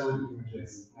Satellite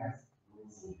Images. Next.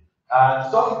 To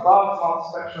talk about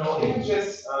multispectral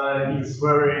images, it's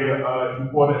very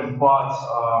important part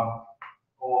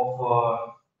of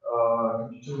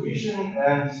computer vision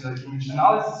and image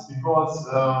analysis, because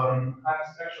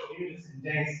hyperspectral images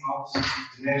contains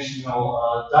multi-dimensional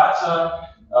data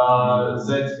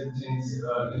that contains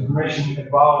information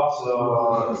about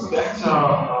spectral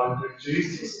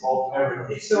characteristics of every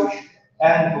pixel.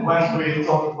 And when we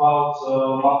talk about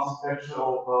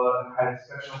multispectral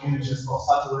hyperspectral images of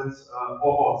satellites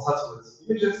or satellite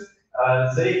images,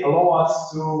 they allow us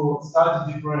to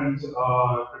study different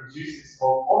characteristics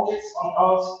of objects on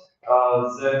Earth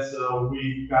that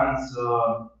we can't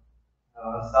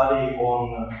study on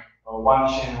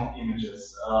one-channel images.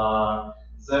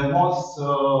 The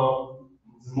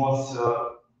most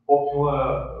popular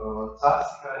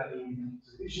task in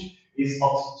computer vision is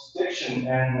object detection,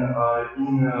 and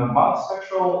in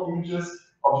multispectral images,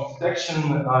 object detection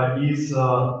is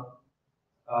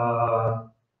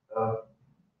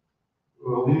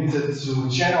limited to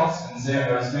channels and their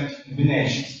arithmetic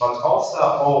combinations, but also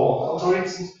all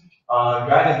algorithms are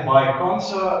guided by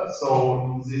contour. So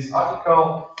in this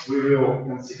article, we will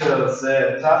consider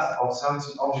the task of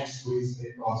selecting objects with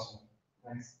a contour.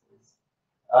 Next, please.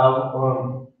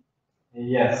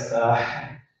 Yes.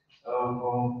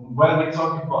 When we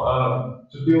talk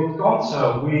about to build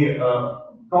contour,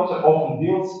 contour often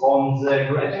builds on the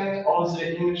gradient of the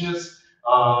images,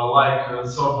 like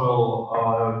circle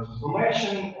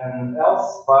transformation and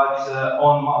else, but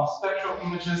on multispectral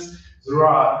images there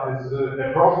are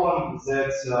a problem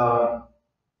that there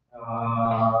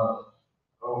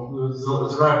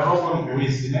are a problem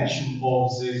with dimension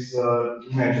of these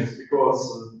images, because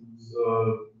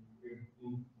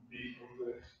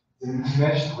the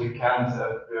dimension we can't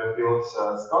build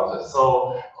contour. So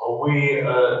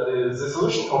the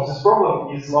solution of this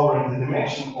problem is lowering the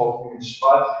dimension of image,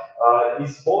 but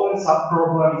it's following some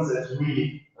problems that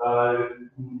we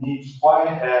need to find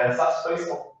a subspace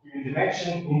of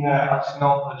dimension in an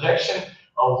octagonal projection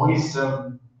with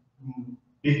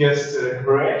biggest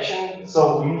variation.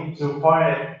 so we need to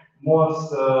find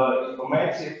most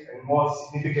informative and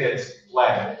most significant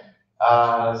plan.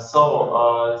 The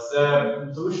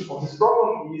solution of this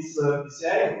problem is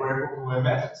PCA, very popular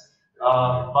method.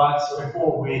 But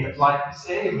before we apply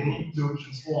PCA, we need to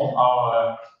transform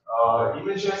our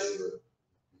images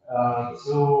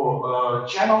to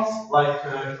channels, like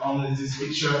on this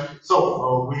picture.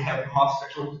 So we have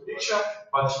multispectral picture,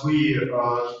 but we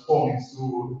transform it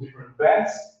to different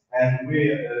bands, and we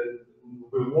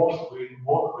work with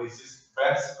these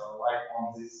bands like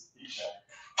on this picture.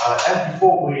 And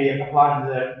before we apply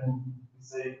the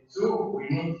PCA2, we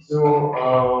need to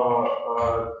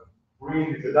bring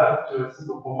the data to a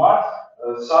simple format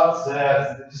such as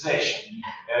standardization.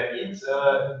 It's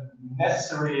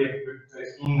necessary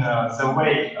in the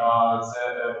way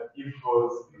if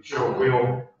the picture will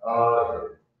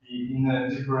be in a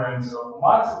different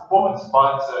formats,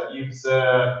 but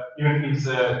even if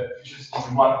the picture is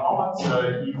in one format,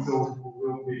 it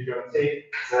will be take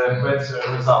the better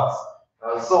results.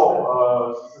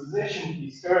 Standardization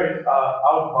is carried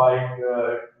out by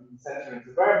centering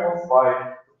the variables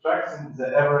by subtracting the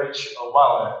average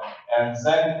value, and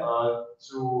then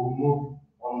to move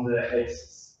on the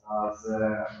axis the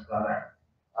data.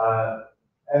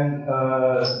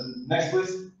 Next,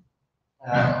 please.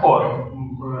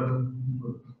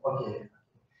 Okay.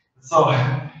 So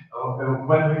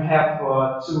when we have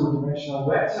two-dimensional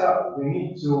vector, we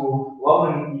need to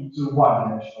lower it to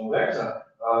one-dimensional vector.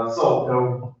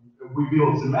 We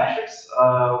build the matrix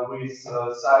with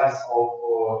size of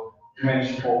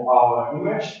dimension of our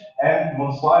image and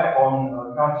multiply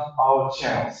on count of our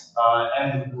channels.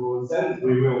 And then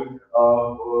we will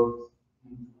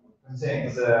contain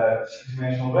the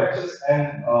dimensional vectors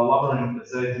and lowering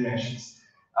the dimensions.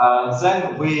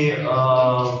 Then we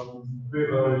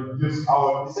use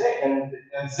our PCA, and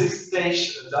at this stage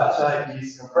data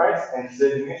is compressed and the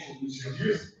dimension is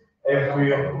reduced. If we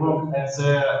look at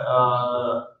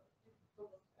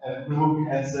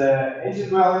the engine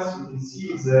values, we can see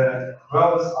the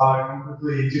values are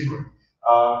completely different.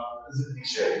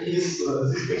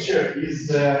 This picture is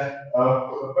the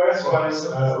pairwise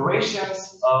ratios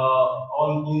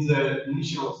in the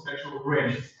initial spectral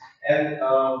range, and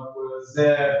the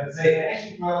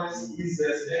engine values is the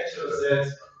spectrum that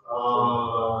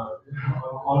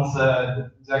on the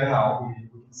diagonal we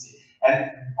can see.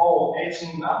 And all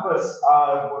 18 numbers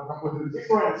are completely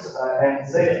different, and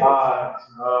they are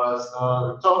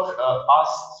taught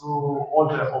us to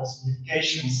order of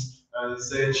significations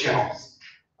the channels.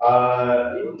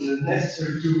 It is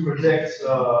necessary to project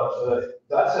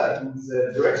data in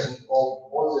the direction of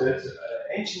ordered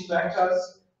ancient vectors,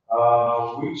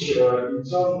 which in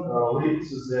turn lead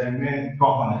to the main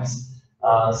components.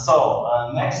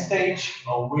 Next stage,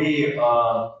 we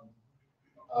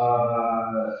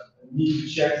need to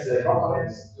check the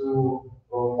components to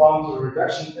found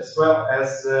reduction as well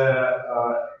as the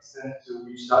extent to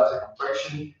which data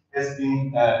compression has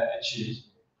been achieved.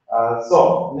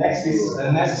 Next is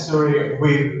necessary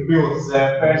we build the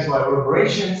pairwise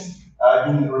operations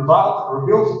in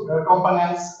rebuild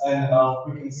components, and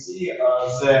we can see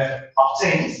the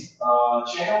obtained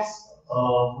channels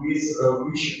with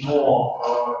which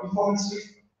more informative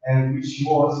and which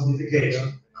more significant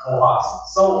for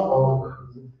us.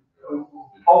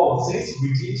 All of this we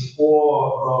did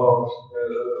for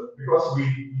because we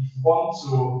want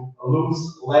to lose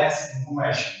less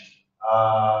information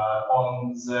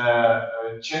on the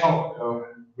channel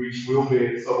which will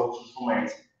be so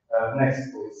transformed.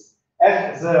 Next, please.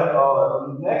 And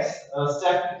the next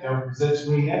step that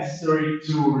we necessary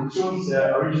to return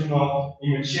the original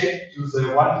image shape to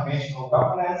the one-dimensional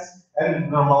components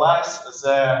and normalize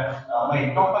the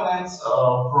main components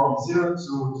from 0 to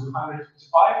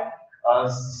 255.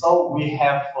 So we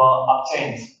have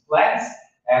obtained plans,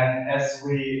 and as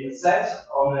we said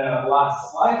on the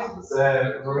last slide,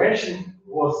 the variation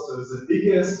was the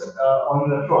biggest on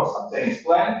the first obtained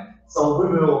plan. So we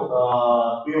will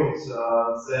build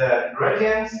the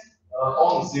gradients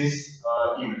on this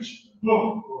image.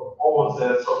 No, over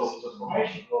the sort of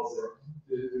transformation of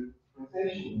the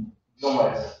presentation, no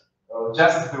matter.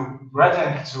 Just the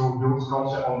gradient to build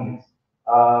contour on it.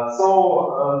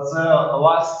 The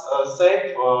last step,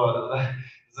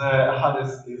 the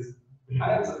hardest is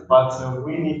behind, but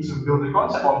we need to build the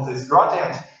contour on this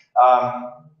gradient.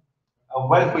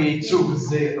 When we took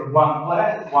the one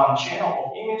plan, one channel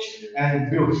of image, and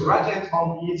build gradient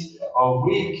on it,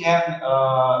 we can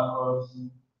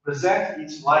present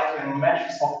it like a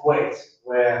matrix of weights,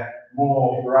 where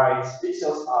more bright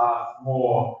pixels are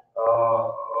more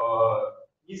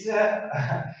easier,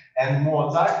 and more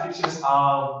dark pictures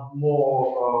are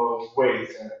more weight.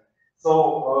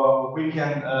 So we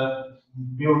can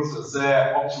build the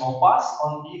optimal path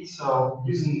on it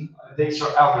using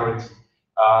Dijkstra algorithm.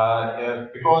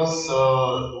 Because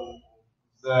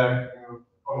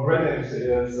on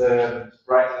Retina the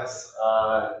brightness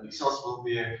pixels will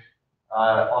be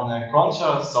on a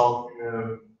contour, so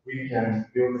we can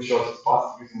build the shortest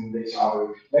path using Dijkstra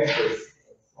algorithm. Next please.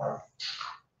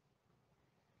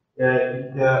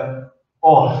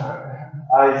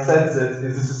 I said that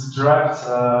this is a draft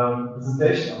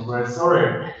presentation. I'm very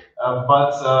sorry,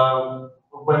 but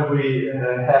when we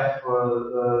have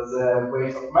the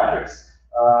weight of matrix,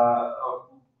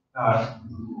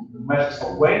 matrix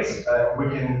of weights, we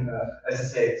can, as I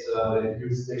said,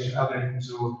 use the Dijkstra algorithm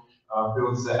to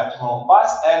build the optimal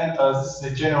path, and this is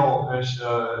the general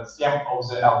scheme of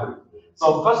the algorithm.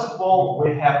 So first of all, we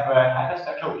have a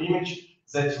hyperspectral image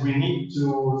that we need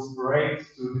to separate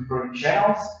to different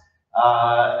channels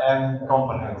and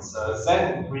components.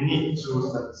 Then we need to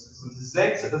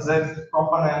synthesize the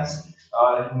components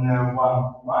in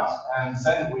one format, and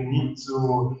then we need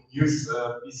to use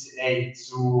PCA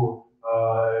to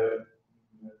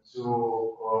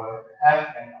have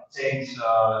and obtain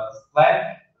plan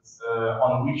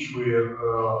on which we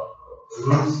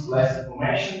lose less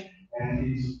information,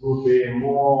 and it will be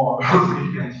more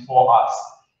significant for us.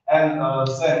 And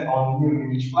then on new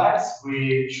image plans,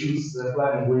 we choose the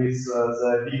plan with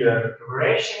the bigger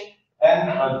configuration and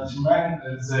determine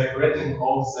the rating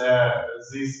of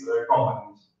this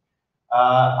component.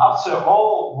 After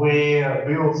all, we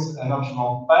build an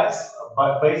optimal path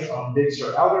based on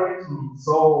Dijkstra algorithm.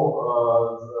 So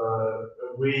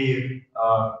we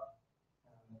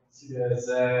consider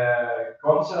the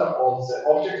contour of the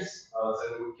objects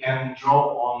that we can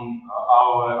draw on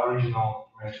our original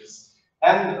images.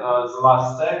 And the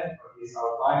last step is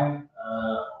outline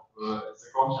the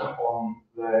contour on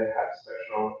the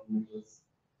hyperspectral images.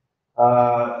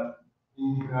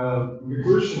 In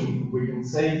conclusion, we can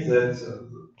say that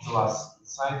the last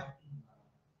slide.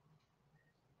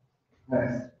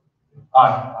 Next.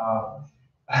 I'm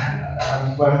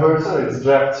very sorry, it's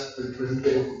draft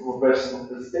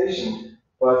presentation,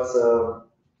 but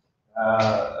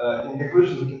in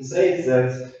conclusion, we can say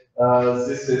that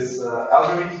this is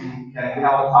algorithm can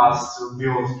help us to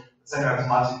build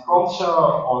semi-automatic contour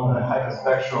on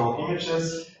hyperspectral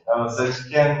images that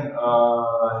can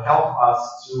help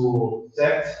us to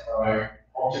detect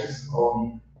objects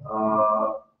on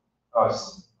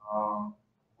Earth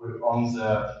on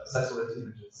the satellite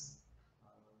images.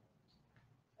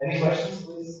 Any questions,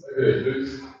 please?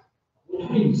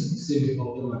 What means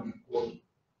semi-automatic code?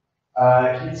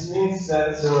 It means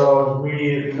that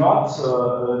we not,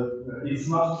 it's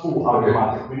not full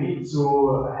automatic. We need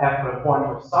to have a point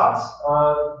of start,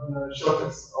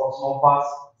 shortest optimal path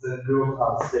that build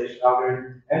up stage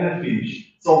algorithm and a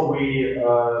finish. So we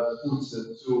put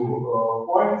 2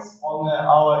 points on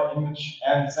our image,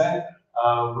 and then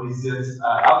with this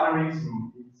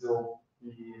algorithm, it will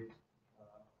be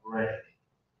ready.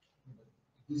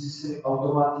 This is an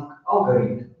automatic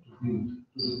algorithm to build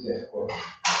to detect code.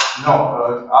 No,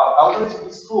 our algorithm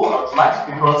is full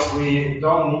automatic because we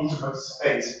don't need to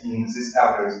participate in this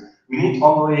algorithm. We need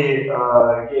only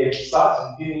get start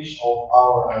and finish of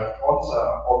our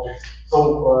objects. So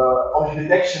object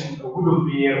detection wouldn't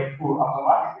be full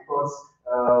automatic because,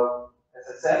 as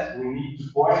I said, we need 2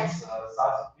 points, start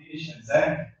and finish, and then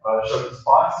shortest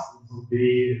path will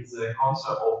be the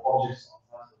contour of objects on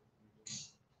that.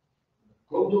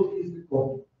 Contour is the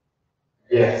code.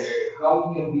 Yes. How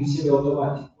can be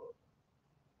semi-automatic?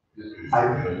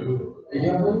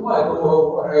 Я понимаю,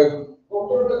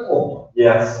 contour the contour.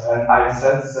 Yes, and I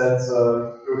said that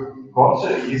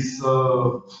contour is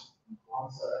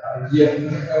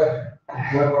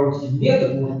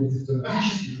метод может быть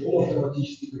автоматический,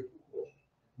 полуавтоматический,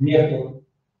 метод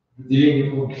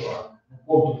выделения контура.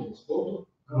 Контур есть контур,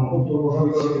 контур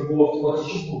может быть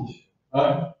полуавтоматический.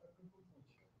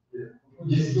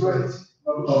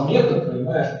 Метод,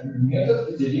 понимаешь, метод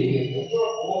выделения контура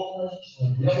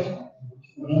полуавтоматического.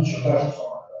 Лучше та же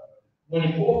самая. Но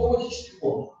не полуавтоматический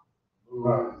контур.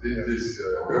 Здесь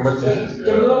грамматически.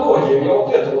 Терминология, я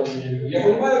вот это вот не видел. Я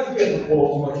понимаю, как это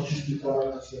полуавтоматический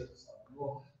контур, все это самое.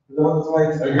 Но когда вы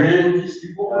называете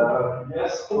грамматический контур,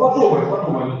 подумай.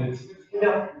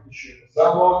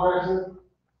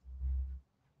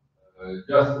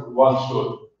 Just one shot.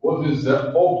 What is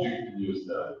the object you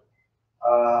study?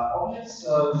 Objects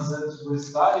that we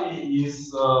study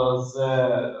is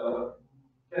the.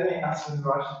 Can I answer in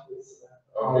Russian, please?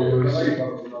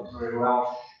 Okay. Not very well.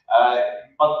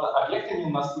 Под объектами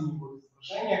на стыковых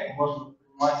изображениях можно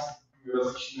понимать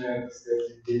различные, так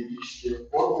сказать, геометрические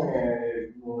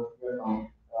формы, ну, например,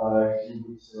 там,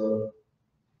 быть,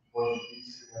 может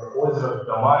быть, озеро,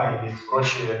 дома или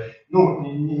прочие, ну,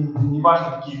 не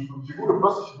важно какие фигуры,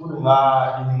 просто фигуры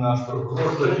на именно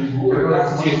Просто фигуры,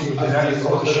 здесь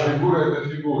просто фигуры это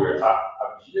фигуры, а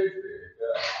объекты это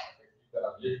какие-то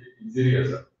объекты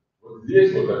интереса. Вот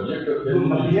здесь вот объектов я не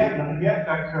вижу. Например,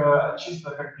 как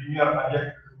чисто как пример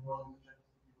объекта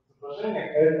изображения,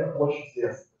 это очень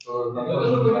известно. Надо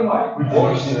же понимать,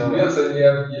 мощность леса не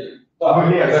объект. Да,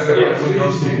 лес, вы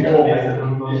должны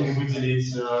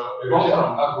выделить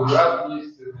аккуратнее.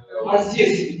 А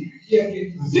здесь где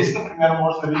объекты? Здесь, например,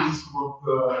 можно видеть вот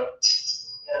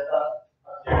это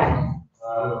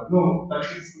объект. Ну,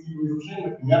 тактическое изображение,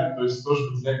 например, то есть тоже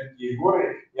выделять такие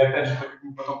горы. И опять же, так как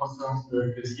мы потом построим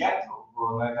градиент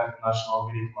на этапе нашего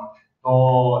алгоритма,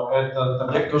 то этот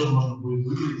объект тоже можно будет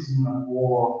выделить именно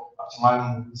по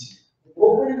оптимальному пути.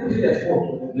 Пробовали выделять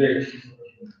контуры для этих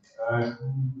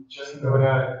изображений? Честно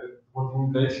говоря, вот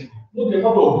не для этих. Ну, для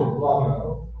подобных,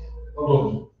 ладно.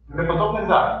 Подобных. Для подобных,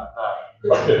 да.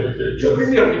 Что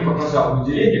пример не показал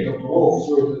выделение контуров,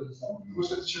 все это самое. Потому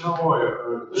что это черновое.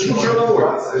 Почему черновое?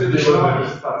 Это черновая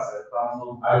презентация.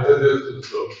 Там, А это дает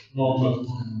что? Ну,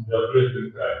 Я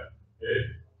presentation.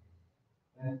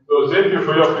 So thank you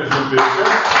for your presentation.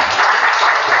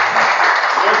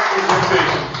 Next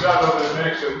presentation, shadow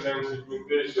detection and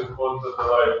segmentation on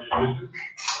satellite images.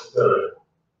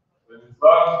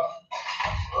 Stanislav.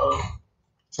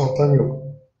 Sholtanyuk.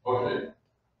 Okay.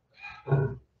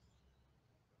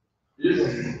 Yes.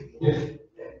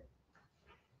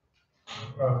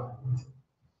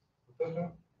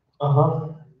 Ага.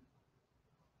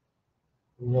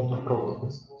 У меня тут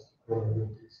провод.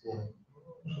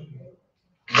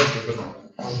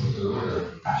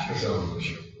 Сейчас я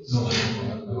выключу.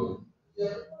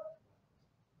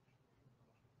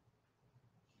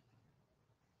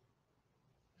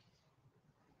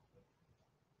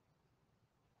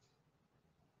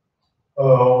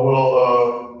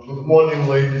 Good morning,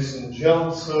 ladies and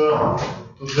gents.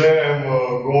 Today I'm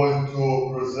going to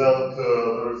present the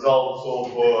results of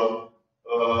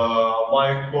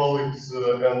my colleagues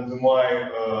and my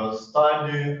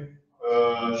study,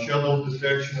 shadow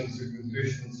detection and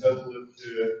segmentation satellite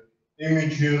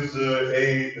images,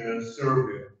 a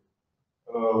survey.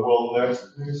 Next,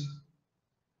 please.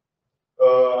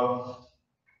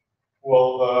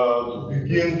 To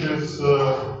begin this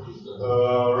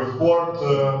report,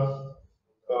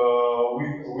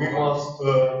 we must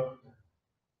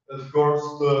at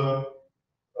first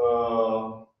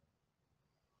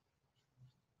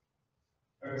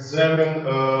examine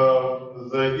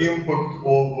the impact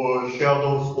of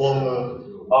shadows on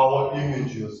our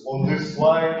images. On this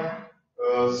slide,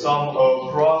 some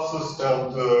crosses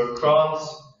and crowns,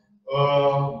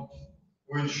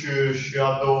 which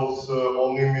shadows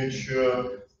on image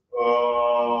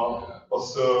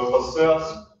possess,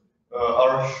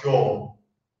 are shown.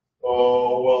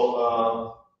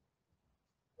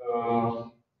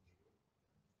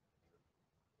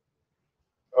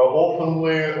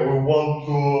 Oftenly we want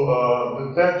to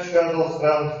detect shadows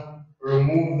and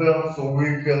remove them so we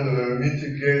can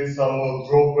mitigate some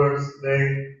drawbacks they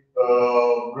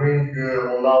bring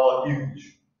on our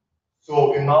image.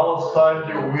 So in our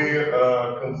study we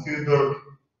considered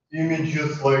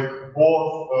images like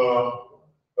both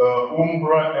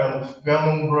umbra and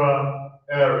penumbra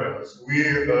areas. We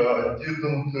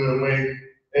didn't make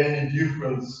any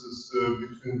differences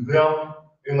between them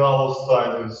in our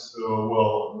studies.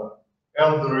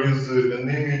 And there is an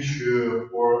image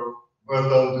for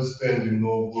better understanding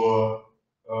of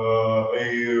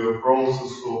a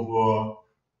process of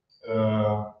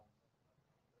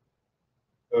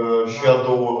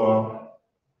shadow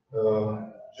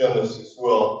genesis.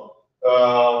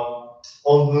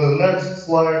 On the next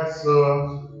slides,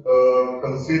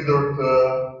 considered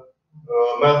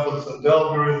methods and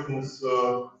algorithms,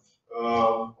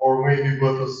 or maybe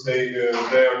better say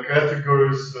their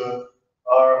categories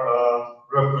are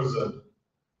represented.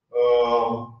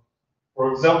 For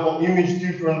example, image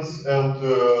difference and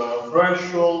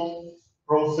threshold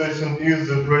processing is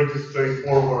a pretty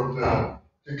straightforward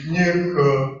technique.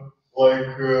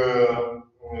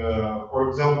 For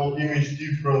example, image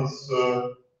difference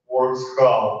works how?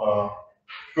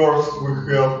 First, we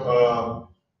have a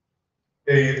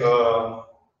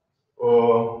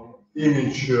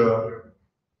image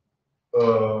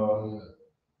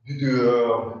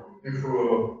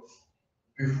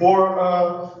before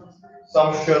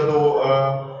some shadow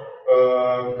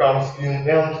comes in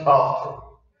and after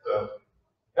that.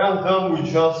 And then we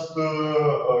just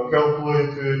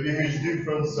calculate image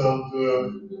difference and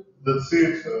that's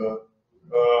it.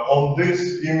 On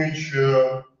this image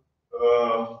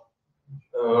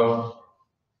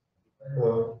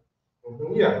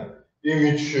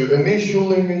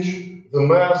initial image, the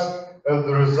mask, and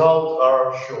the result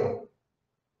are shown.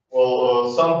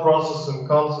 Well, some processing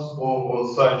concepts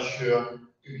of such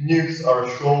techniques are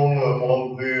shown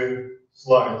on the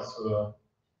slides.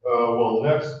 Well,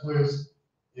 next, please.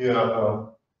 Yeah.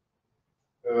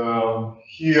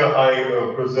 Here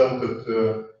I presented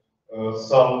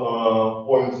some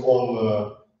points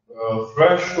on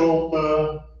threshold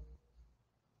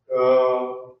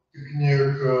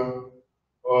technique.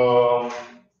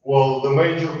 Well, the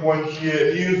major point here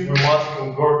is we must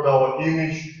convert our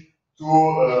image to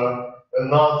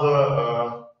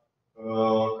another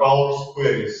color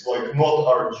space, like not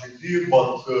RGB,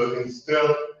 but instead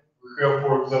we have,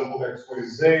 for example,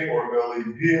 XYZ or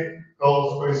LAB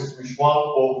color spaces, which one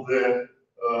of the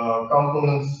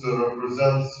components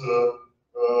represents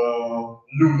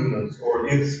luminance or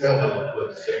its element,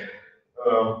 let's say.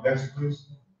 Next, please.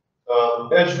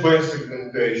 Edge-based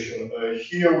segmentation.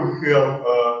 Here we have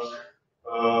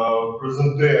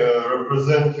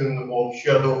representing of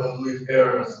shadow and lit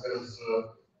areas as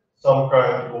some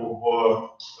kind of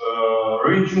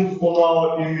regions on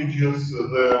our images.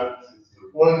 The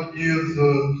point is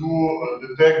to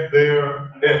detect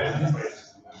their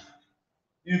edges.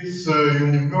 It's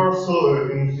universal.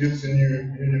 It's a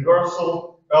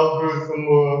universal algorithm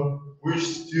which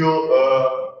still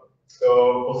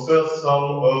possess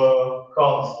some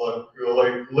cons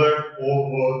like lack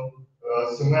of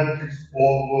semantics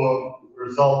of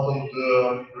resultant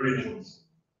regions.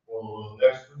 Well,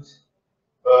 next, please.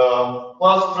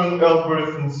 Clustering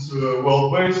algorithms. Well,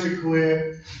 basically,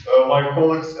 my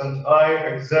colleagues and I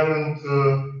examined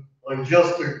like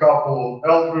just a couple of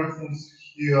algorithms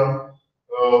here.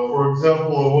 For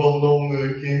example, a well-known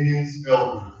K-means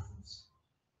algorithms.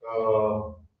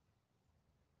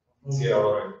 Yeah,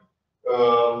 right.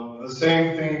 The same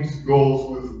thing goes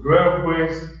with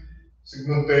graph-based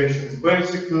segmentations.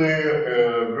 Basically,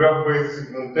 graph-based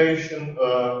segmentation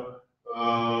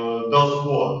does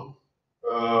what?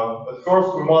 At first,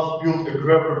 we must build a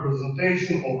graph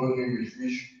representation of an image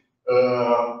which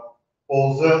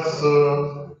possesses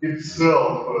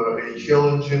itself a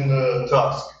challenging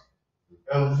task.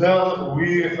 And then we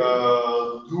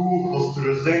do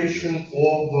posterization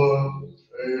of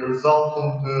a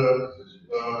resultant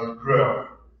graph.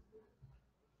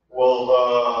 Well,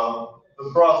 the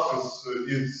process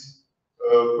is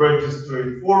pretty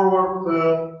straightforward,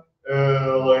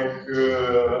 like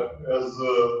as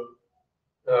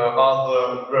other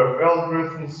graph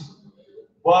algorithms,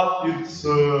 but it's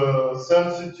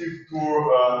sensitive to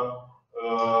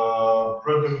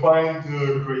predefined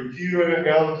criteria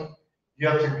and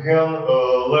yet again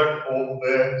lack of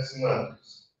the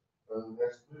semantics.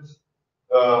 Next, please.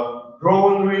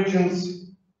 Drawing regions.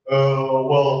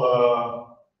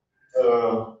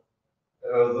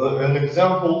 An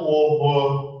example of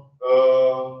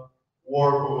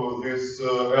work this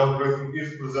algorithm is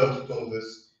presented on this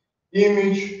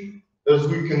image. As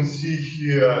we can see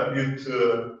here, it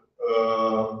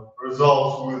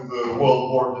results with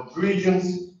well-bordered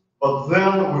regions, but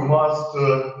then we must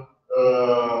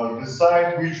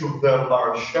decide which of them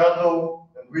are shadow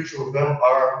and which of them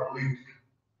are lit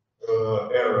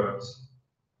areas.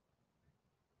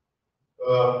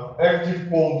 Active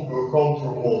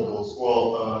contour models.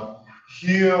 Well,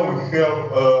 here we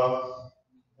have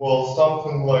well,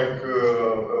 something like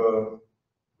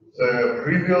the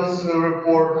previous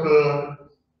report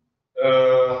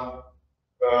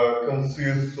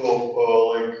consists of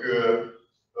like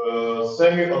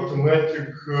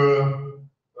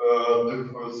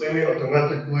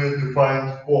semi-automatically defined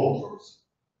contours.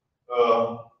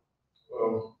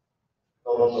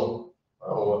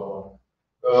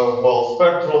 Well,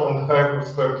 spectral and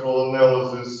hyperspectral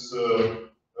analysis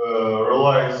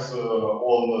relies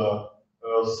on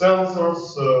sensors.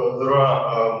 There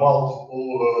are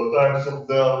multiple types of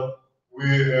them. We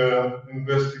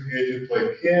investigated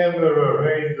like camera,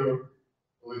 radar,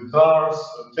 lidars,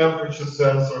 temperature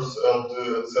sensors, and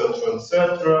etc. etc.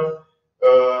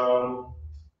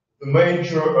 The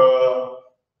major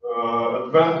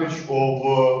advantage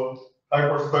of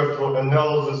hyperspectral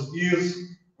analysis is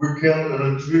we can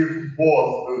retrieve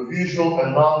both visual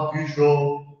and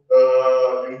non-visual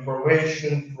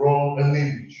information from an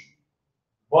image.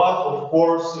 But of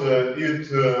course, a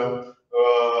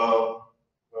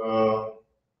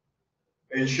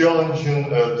challenging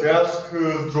task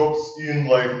drops in,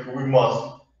 like we must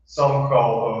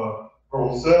somehow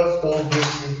process all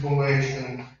this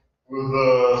information with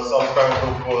some kind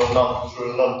of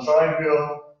non-trivial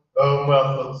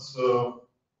methods.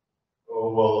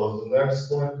 Well, the next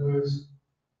slide, please.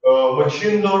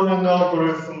 Machine learning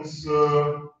algorithms,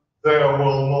 they are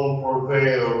well known for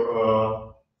their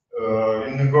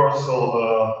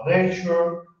universal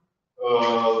nature.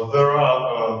 There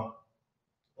are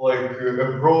like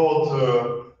a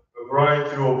broad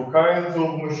variety of kinds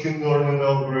of machine learning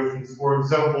algorithms. For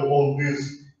example, on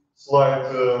this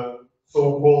slide,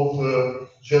 so-called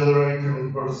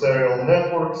generative adversarial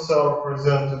networks are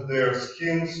presented. Their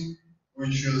schemes,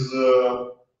 which is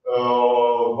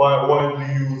widely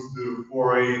used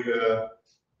for a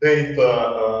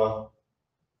data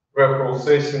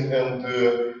reprocessing and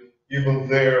even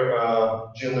their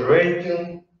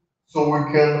generating, so we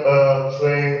can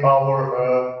train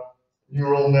our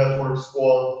neural networks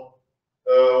on.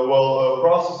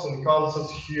 Process and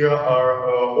concepts here are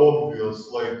obvious,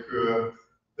 like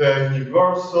they're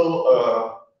universal,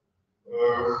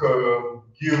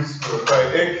 gives high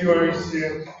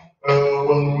accuracy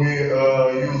when we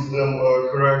use them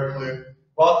correctly.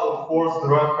 But of course,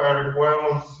 there are high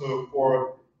requirements for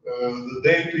the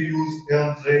data used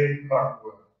and the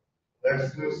hardware.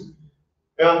 Next, please.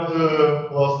 And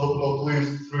last but not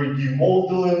least, 3D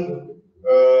modeling.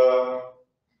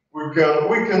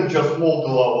 We can just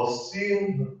model our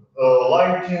scene,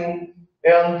 lighting,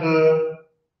 and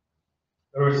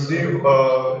receive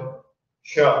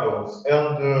shadows.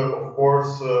 And of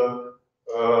course,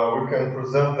 we can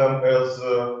present them as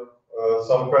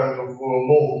some kind of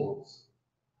models.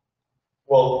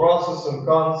 Well, pros and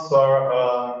cons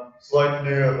are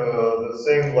slightly the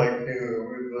same like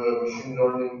with machine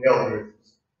learning algorithms.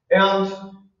 And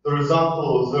the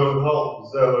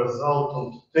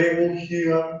resultant table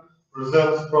here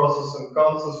presents pros and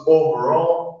cons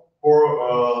overall for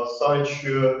such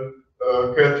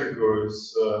categories.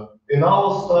 In our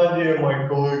study, my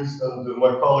colleagues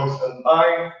and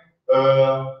I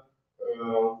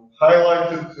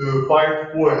highlighted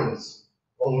 5 points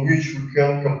on which we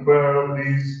can compare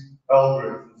these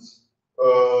algorithms.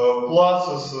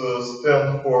 Pluses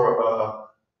stand for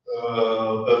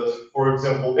that, for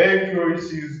example,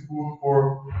 accuracy is good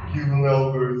for given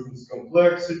algorithms,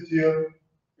 complexity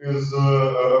is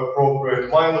appropriate.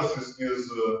 Minuses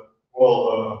is,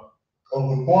 on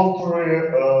the contrary,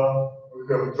 we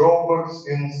have drawbacks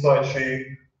in such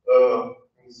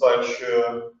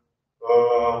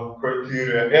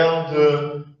criteria. And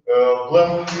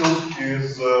blank field is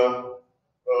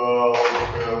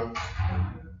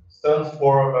stands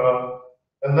for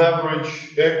an average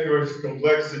accuracy,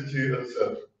 complexity,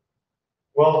 etc.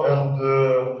 Well, and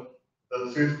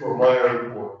that's it for my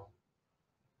report.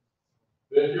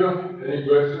 Thank you. Any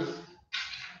questions?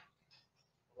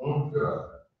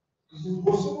 Is it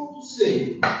possible to say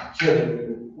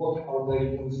generally what are the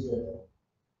inputs there?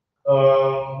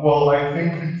 Well, I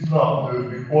think it's not,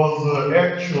 because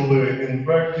actually in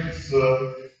practice,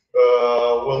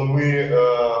 when we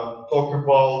talk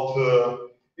about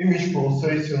image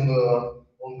processing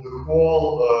on the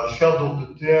whole, shadow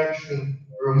detection,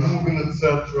 removing,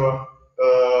 etc.,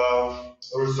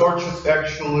 researchers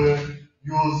actually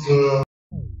use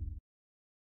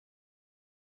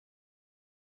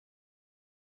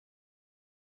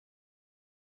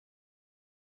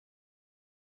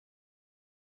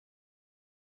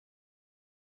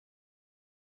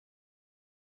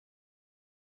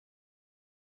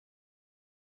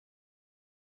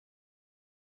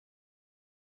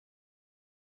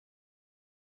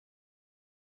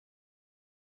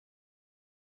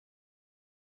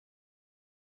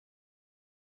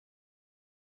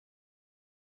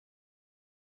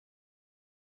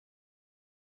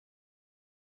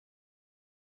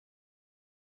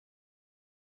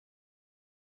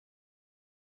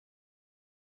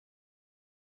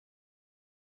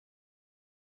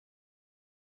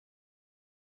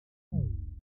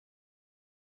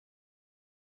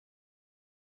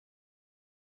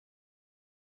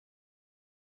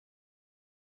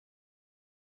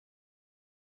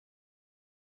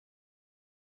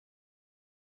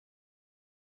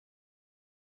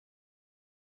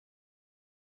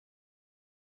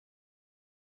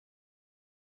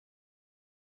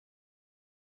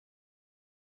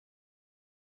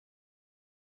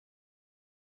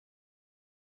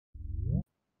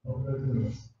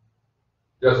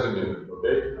Just a minute,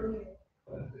 okay?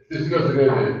 It's not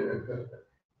ready.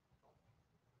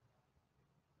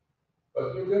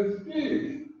 But you can speak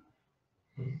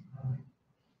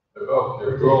about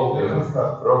your problems.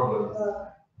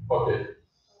 Okay.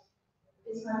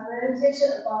 It's my presentation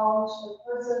about the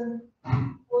person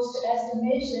whose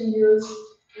estimation use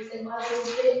is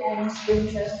SimCC and Swin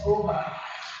transformer.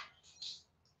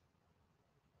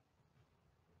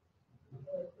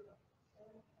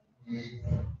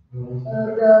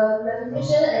 The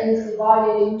presentation is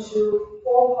divided into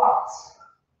 4 parts.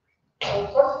 The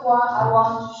first one, I want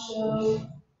to show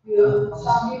you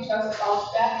some details about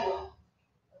spectrum.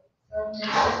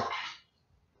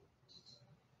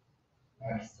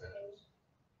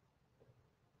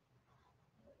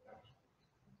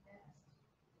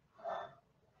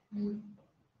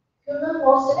 Human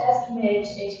force estimate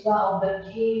is one of the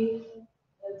key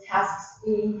tasks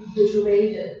in computer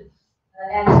vision,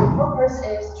 and the purpose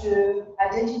is to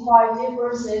identify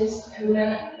differences between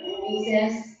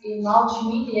instances in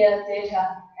multimedia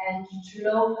data and to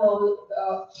local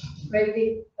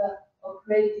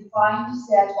predefined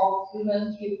set of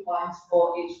human key points for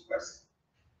each person.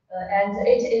 And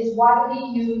it is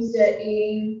widely used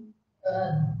in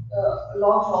a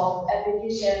lot of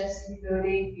applications,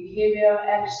 including behavior,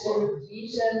 action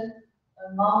recognition,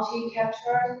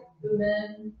 multi-capture,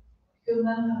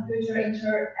 human-computer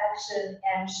interaction,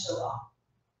 and so on.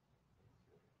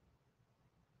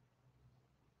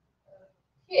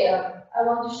 Here, I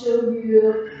want to show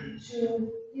you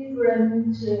two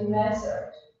different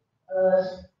methods.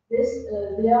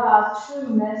 There are two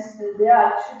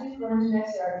different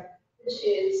methods, which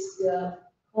is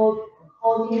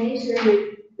coordination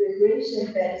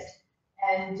regression based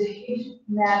and heat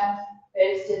map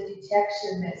based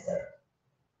detection method.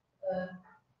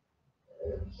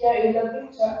 Here is the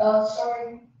picture.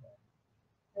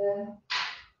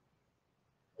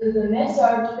 The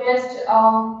method based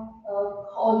on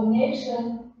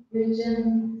coordination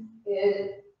region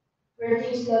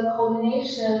predicts the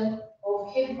coordination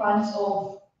of key points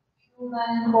of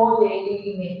human body in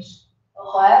image.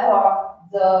 However,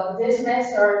 this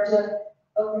method,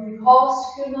 because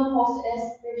human pose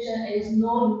estimation is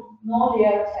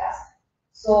non-linear task,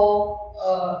 so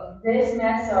this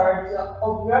method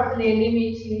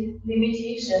obviously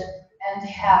limitation and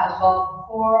have a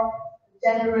poor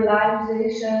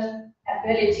generalization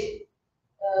ability.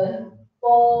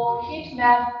 For heat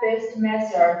map-based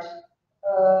method,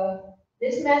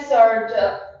 this method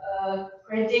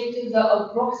predicts the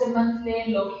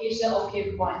approximately location of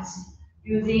key points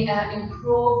using an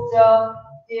improved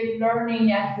deep learning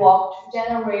network to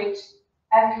generate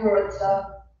accurate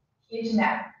heat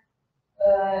map.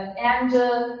 And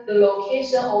the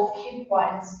location of key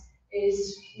points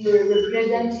is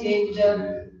represented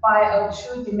by a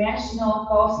two-dimensional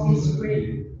Gauss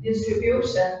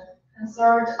distribution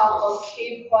concerned on a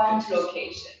key point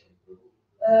location.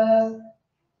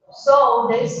 So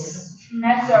this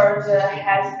method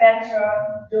has better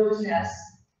robustness,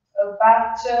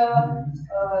 but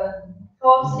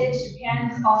because it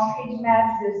depends on heat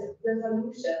map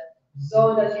resolution,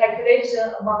 so the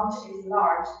calculation amount is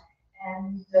large,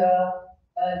 and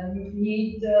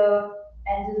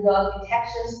and the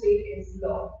detection speed is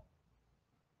low.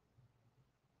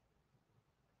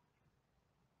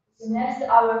 So next,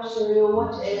 I will show you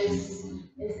what is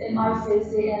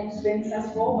SimCC and Swin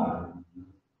transformer.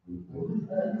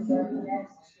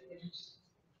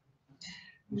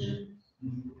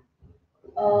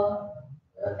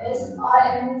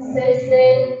 SimCC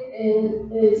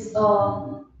is a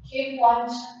key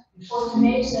point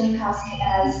automation task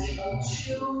as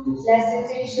two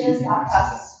classification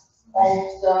subtasks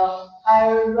of the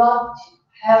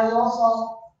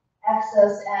hierarchical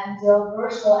axis and the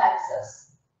vertical axis.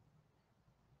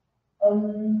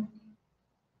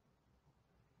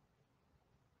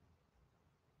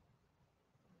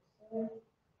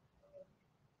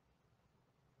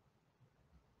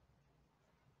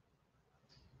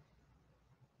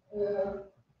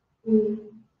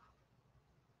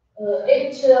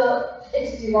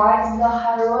 It divides the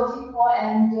hierarchical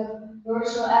and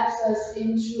vertical axis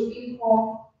into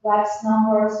equal wax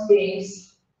number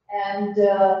space and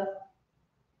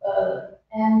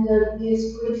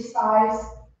discrete-size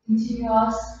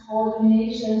continuous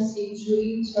coordinations into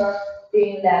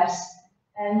inter-being labs.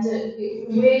 And if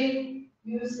we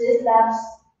use these labs,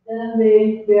 then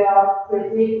we will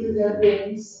predict the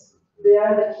beings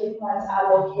where the key points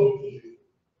are located.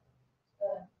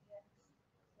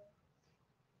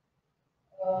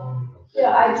 Here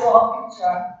I draw a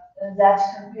picture that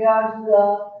compares the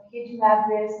heat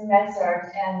map-based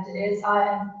method and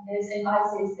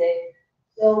SimCC.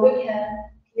 So we can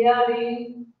clearly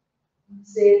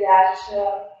see that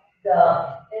the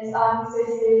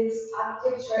SimCC's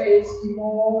architecture is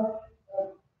more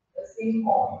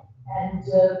simple and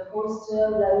costs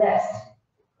the less.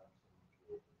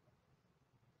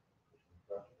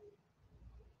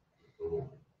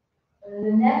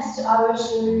 Next, I will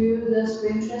show you the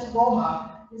Swin transformer.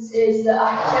 This is the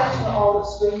architecture of the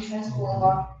Swin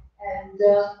transformer, and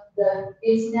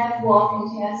its network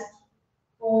contains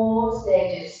 4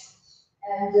 stages,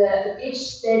 and each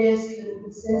stage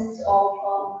consists of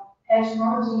patch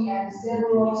merging and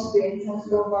several Swin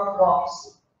transformer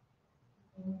blocks.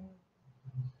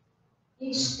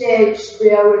 Each stage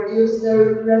will reduce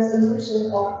the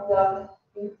resolution of the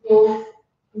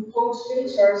input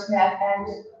features map and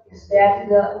extend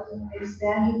the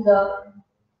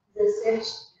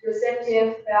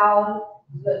receptive file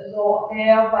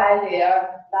layer by layer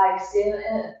like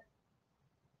CNN.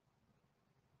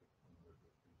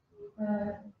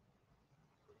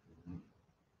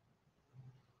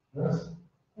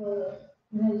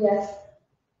 Yes.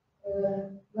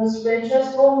 The Swin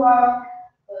transformer,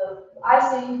 I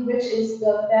think which is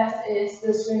the best is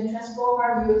the Swin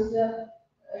transformer used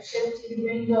shifted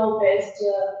window-based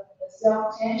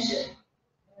self-tension.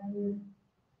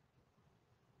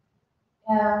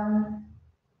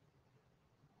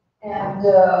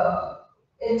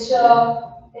 It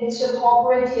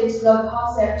incorporated the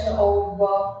concept of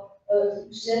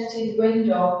shifted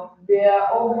window, where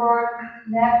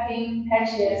overlapping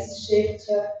patches shift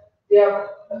their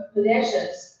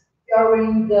positions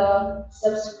during the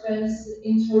subsequent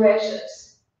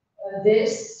interactions.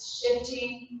 This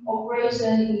shifting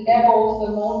operation enables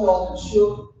the model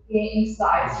to gain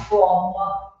insights from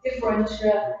different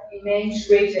image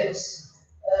regions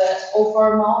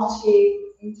over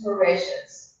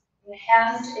multi-iterations,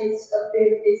 enhance its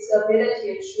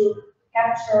ability to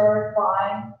capture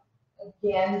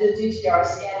fine-grained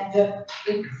details and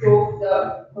improve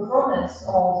the performance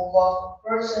of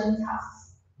version tasks.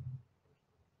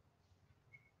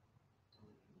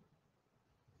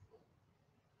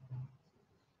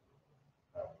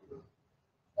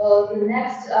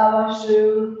 Next, I will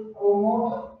show our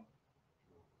model.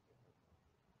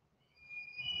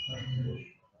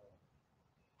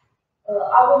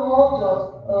 Our model,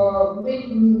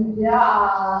 there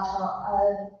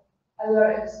are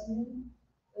other examples.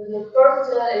 The first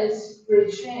is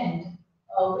pre-trained.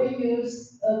 We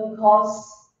use because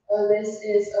this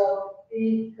is a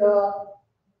big,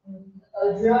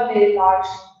 really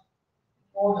large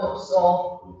model. So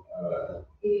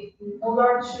in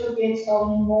order to get a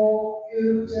more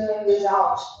good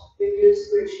result, we use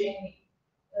pre-training.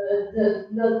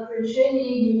 The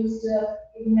pre-training used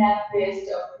map-based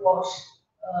approach,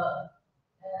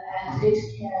 and it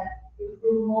can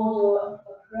improve model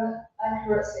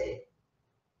accuracy.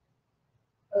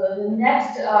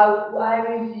 Next, I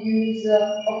will use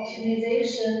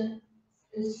optimization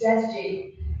strategy.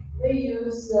 We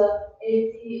use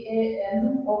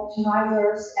APAM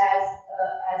optimizers as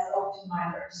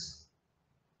optimizers,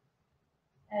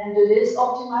 and these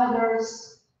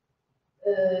optimizers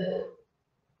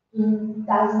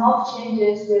does not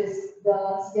changes with the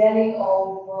scaling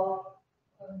of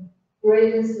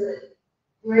gradient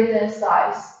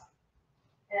size,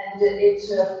 and it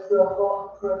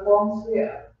performs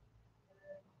well.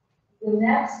 The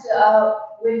next,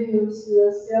 we use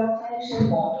the self-tension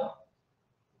model.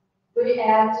 We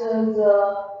add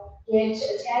the gauge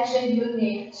attention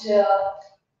unit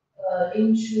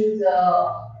into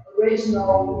the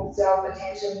original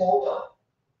self-attention model.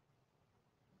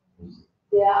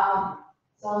 There are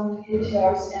some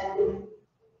details and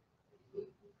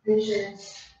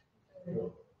equations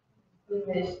in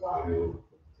this one.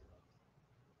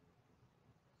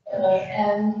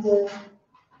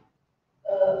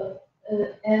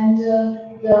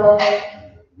 The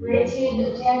rated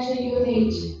attention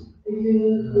unit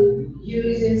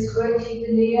uses rated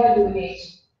layer unit.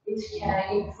 It can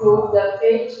improve the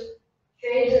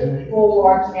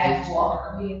feed-forward network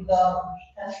in the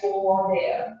transformer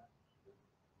layer.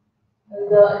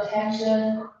 The attention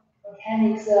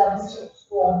mechanics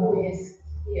form is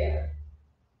here.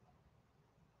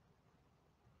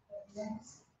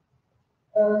 Next.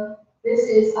 This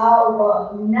is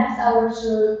our next. I will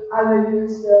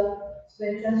use the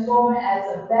Swin transformer as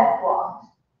a background.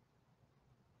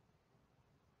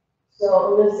 So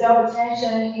the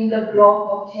self-attention in the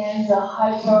block obtains a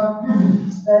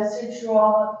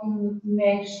hyperspectral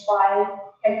image by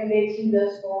calculating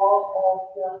the score of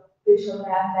the visual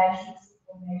map matrix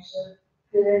information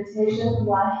presentation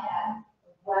one band,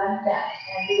 and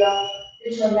the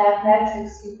visual map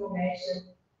matrix information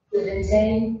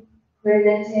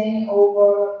presenting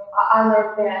over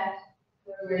other band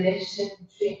the relation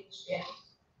between each band.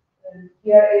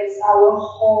 Here is our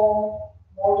whole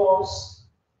models.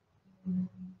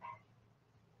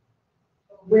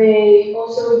 We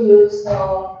also use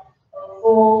a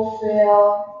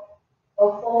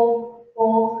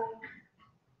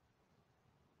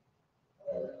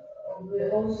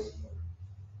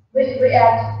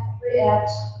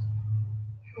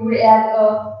we add a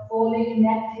fully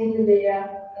connected layer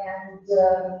and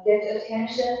get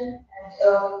attention and a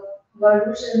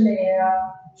convolution layer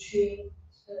between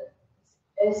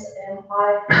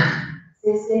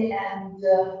SMICC and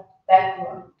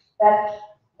background.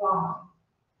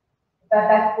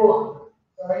 backbone.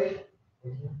 Sorry.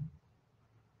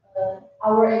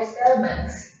 Our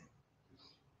experiments.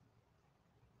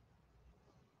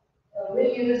 We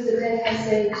use the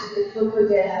dataset, the total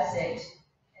dataset,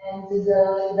 and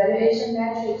the evaluation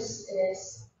matrix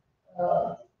is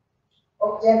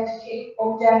objective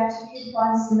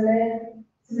point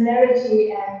similarity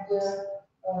and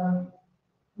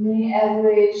mean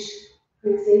average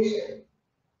precision.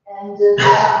 And there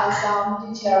are some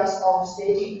details of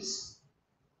stagings.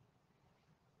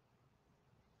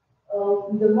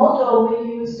 The model we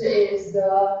used is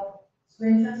the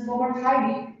Swin transformer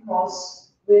timing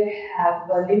because we have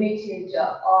limited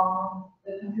on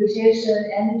the computation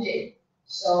energy.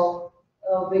 So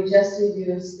we just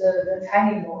use the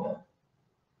timing model.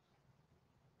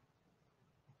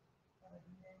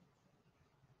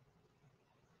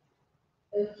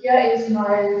 Here is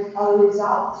our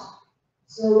result.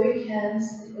 So we can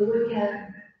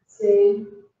say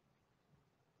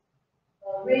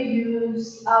we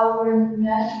use our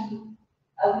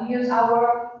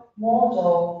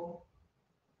model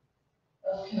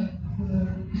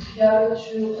compared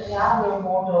to other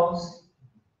models.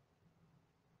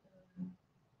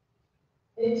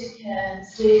 It can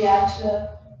say that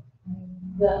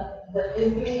the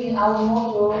degree in our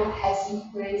model has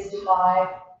increased by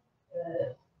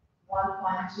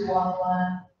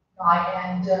 1.2119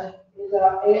 and the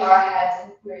AR has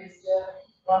increased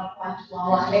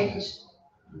 1.118.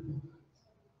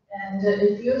 And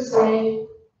if you say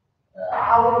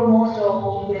our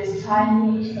model with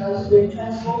tiny Swin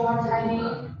transformer timing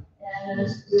and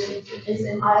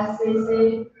SimCC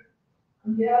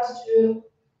compares to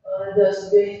the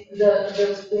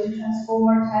Swin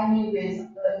transformer timing with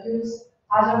use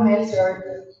other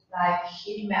methods like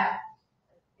heat map,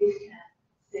 it can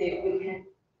say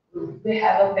we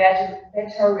have a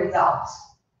better result.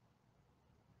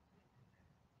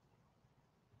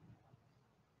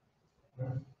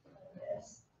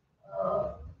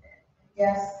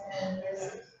 Yes, and this.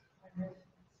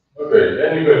 Okay,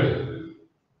 any questions?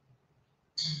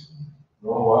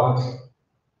 No one?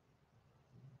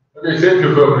 Okay, thank you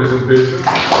for your presentation.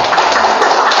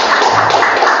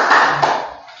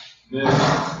 Next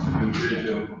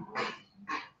presentation,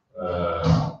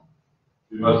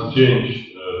 we must change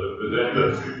the presenter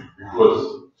because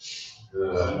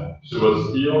she was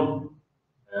ill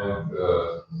and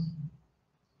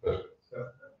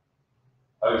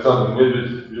Alexander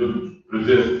Nedzved will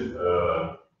present.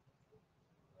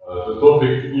 The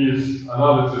topic is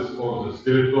analysis of the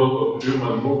skeleton of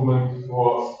human movement for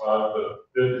the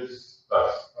physics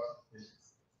task.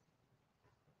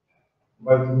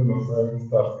 By 2 minutes, I will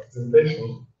start presentation.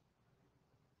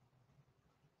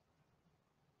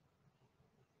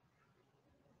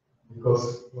 Because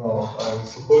now I'm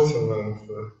supporting and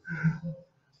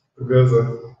together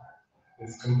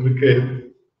it's complicated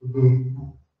to do.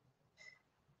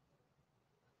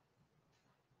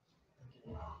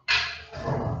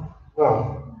 Now,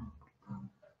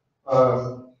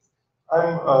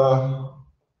 I'm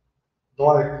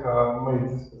made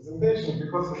this presentation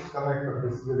because it's connected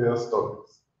with various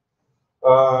topics.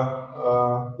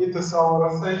 It is our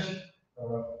research,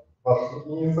 but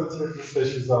initiative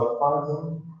research without funding,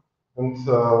 and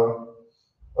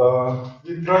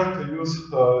we try to use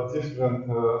different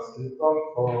skeleton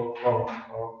for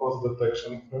post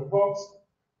detection frameworks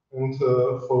and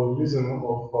for using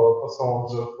of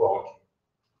pathology of Wang.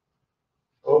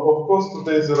 Of course,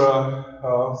 today there are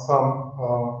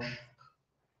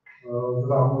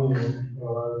many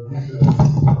different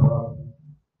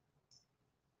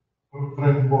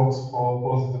frameworks for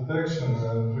post detection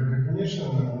and recognition,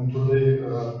 and today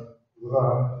there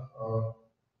are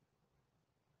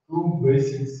two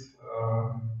basic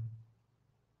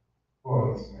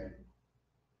points made.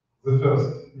 The first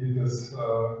is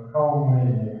how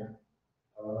many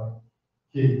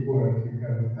key points we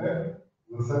can detect.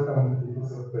 The second is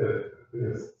a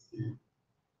test key.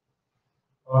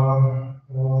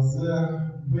 The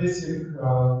basic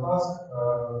task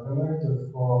connected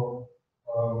for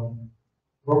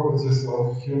properties of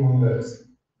human legs,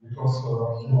 because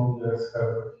human legs have a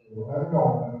human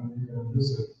angle and we can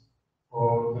use it for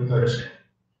detection.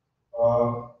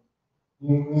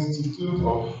 In Institute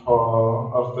of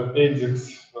Orthopedics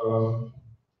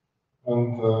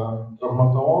and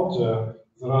Traumatology,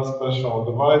 there are special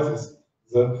devices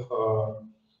that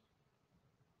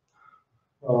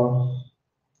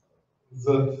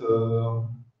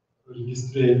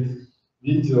register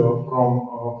video from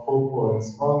 4 points,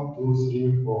 1, 2,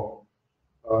 3, 4.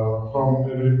 From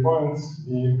every point,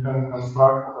 we can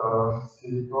construct a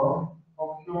skeleton of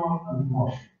human and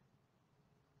motion.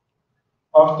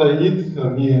 After it,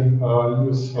 we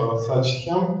use such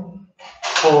scheme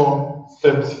for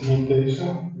step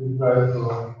segmentation. We try to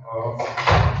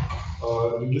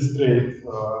register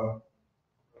a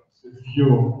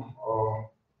few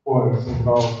points in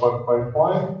our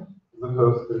pipeline. The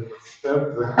first step,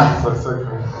 the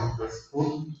second is the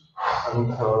food, and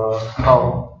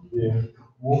how we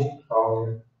move, how we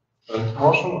change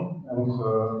motion, and at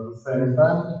the same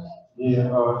time we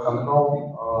control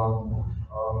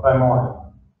timeline.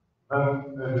 Then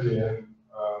every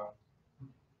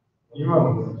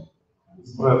event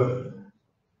is present.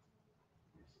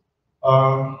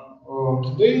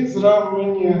 Today there are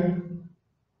many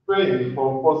ways for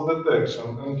post detection,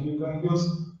 and you can use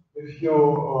a few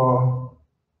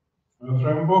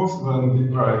frameworks when we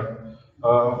try.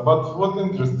 But what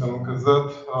interesting is that,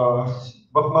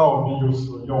 but now we use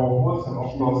YOLO Watson, of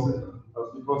course,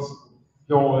 because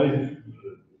YOLO 8,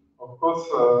 of course,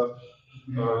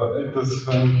 it is a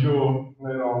new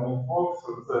neural networks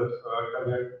that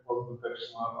collect post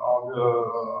detection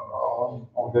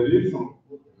algorithm,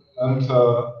 and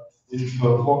it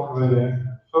works very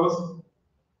fast.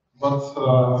 But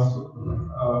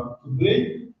today,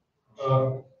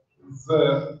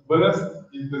 the best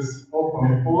it is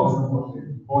open post,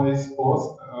 voice post,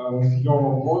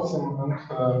 YOLO Watson,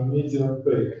 and media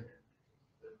pay.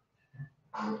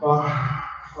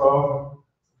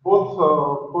 Both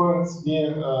points we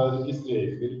register.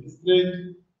 We register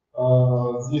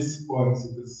these points,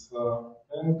 it is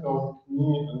ankle,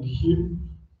 knee, and hip,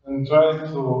 and try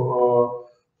to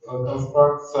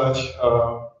construct such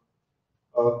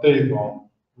table.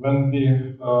 When we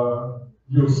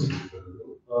use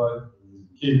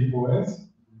key points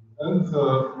and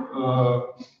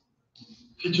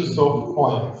features of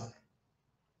points.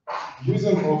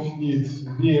 Using of it,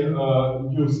 we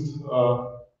used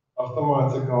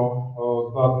automatical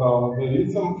data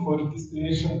algorithm for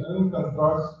registration and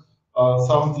construct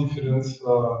some different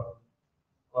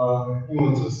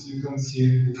images. You can see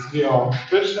it's real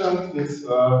patient, it's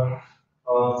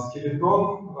skeleton,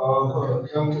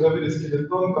 and every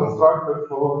skeleton constructed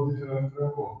for different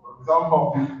framework. For example,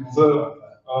 the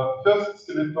first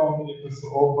skeleton is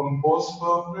open post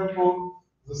framework,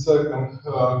 the second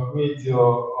media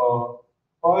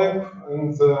pipe,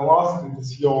 and the last it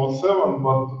is YOLO 7,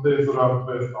 but today there are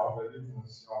best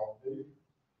algorithms YOLO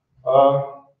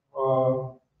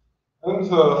 8. And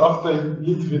after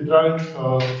it, we tried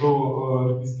to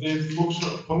register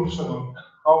function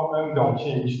how angle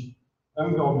changed,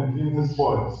 angle between these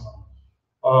points.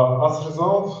 As a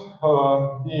result,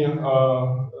 we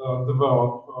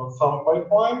developed some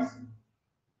pipelines,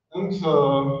 and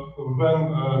when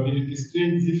we register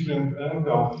different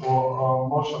angle for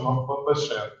motion of a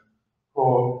patient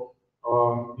for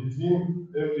between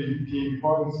every key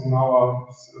points in our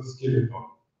skeleton.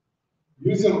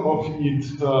 Using of it,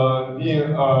 we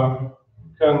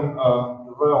can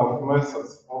develop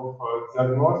methods of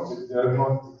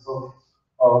diagnostics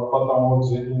of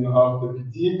pathology in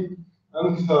RTPD,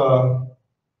 and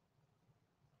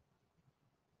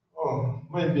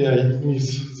maybe I miss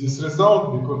this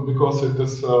result because it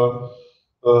is a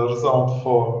result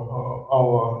for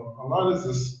our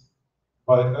analysis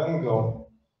by angle,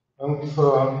 and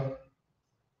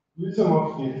using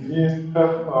of it, we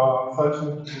have such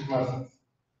methods.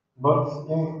 But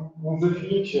in the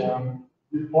future,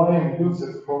 we plan to use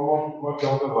it for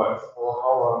mobile device, for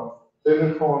our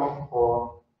telephone,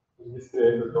 for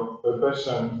registration of the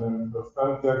patient and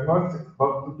scan diagnostics.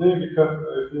 But today we have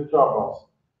a few troubles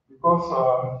because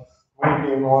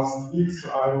maybe in last weeks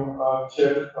I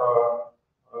checked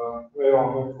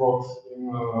neural networks in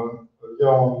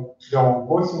YOLO 8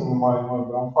 in my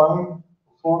mobile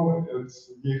phone.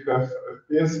 We have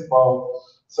FPS about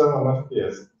 7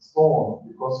 FPS. It's slow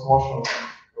because motion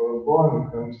going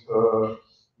and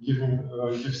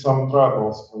give some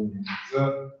troubles for me. The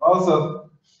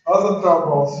other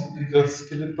troubles is the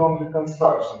skeleton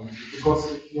reconstruction, because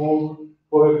if you look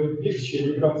for every picture,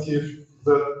 you can see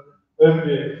that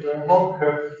every framework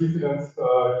has different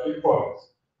key points.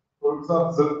 For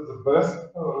example, the best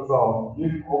result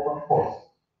is open post,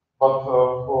 but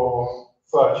for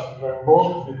such framework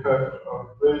we have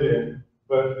very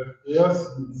bad FPS.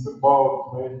 It's about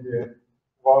maybe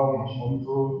 1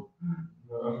 or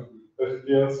 2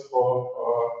 FPS for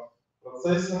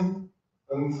processing,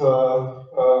 and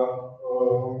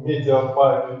media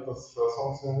pipe is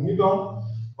something in the middle,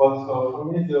 but for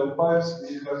media pipes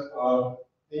we have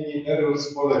any errors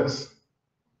for legs,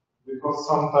 because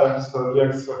sometimes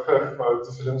legs have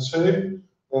different shape,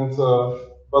 and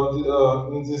but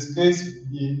in this case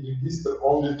we register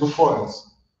only 2 points.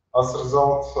 As a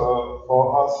result, for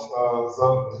us,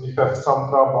 we have some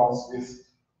troubles with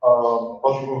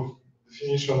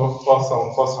definition of partial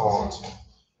and partiality.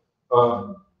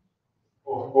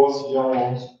 Of course,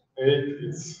 yellow 8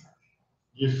 is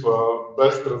give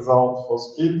best result for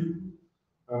speed,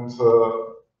 and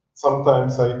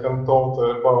sometimes I can talk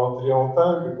about real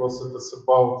time because it is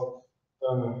about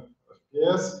 10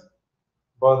 FPS,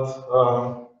 but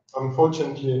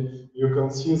unfortunately you can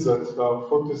see that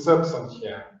for deception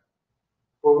here.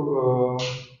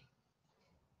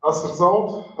 As a result,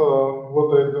 what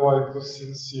I'd like to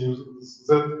see is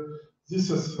that this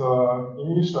is initial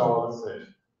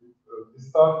realization. We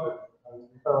started and we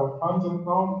have funding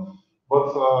now, but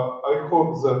I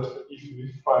hope that if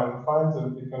we find funding,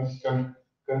 we can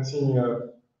continue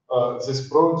this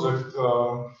project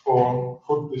for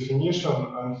food definition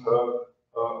and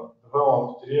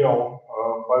develop real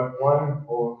pipeline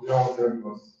for real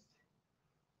diagnosis.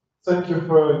 Thank you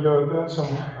for your attention.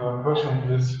 Question,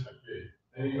 please.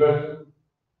 Any questions?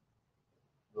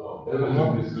 No,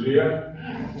 everything is clear.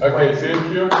 Okay,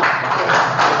 thank you.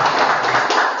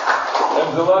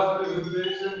 And the last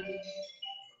presentation.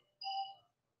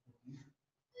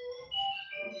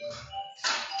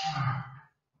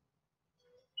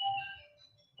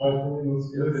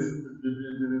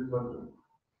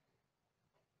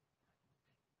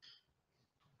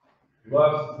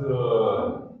 Last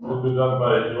will be done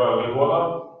by Ivan,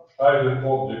 hiding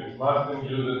object masking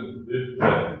using this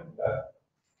plan.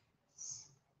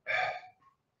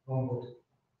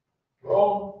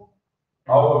 From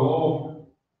our loop,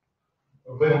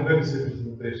 When is the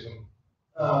presentation?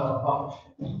 No,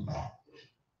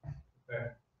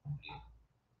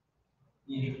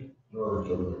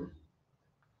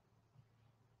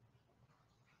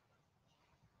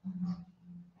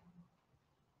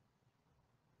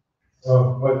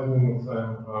 5 minutes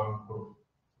I'm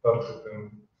started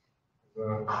and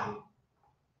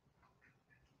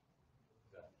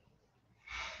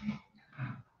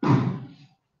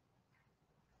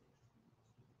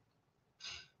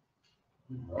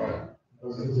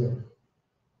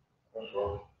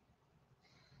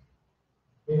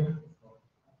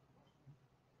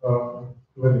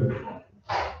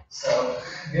So,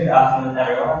 good afternoon,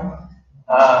 everyone.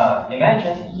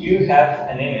 Imagine you have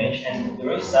an image and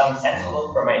there is some sensible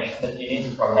information that you need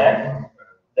to protect,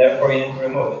 therefore you need to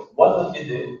remove it. What would you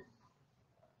do?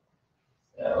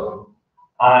 So,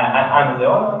 I'm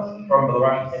Leon from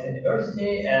Belarusian State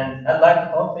University, and I'd like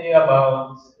to talk to you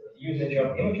about usage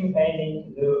of imaging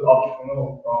painting to do object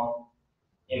removal from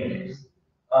images.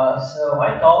 So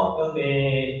my talk will be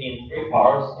in 3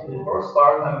 parts. In the first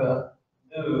part, I'm going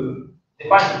to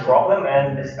define the problem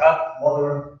and discuss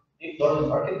modern deep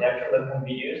learning architecture that can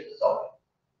be used to solve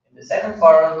it. In the second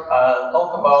part, I'll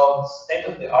talk about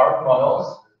state-of-the-art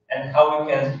models and how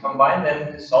we can combine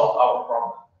them to solve our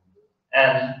problem.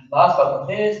 And last but not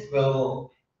least,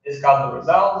 we'll discuss the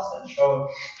results and show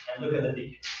and look at the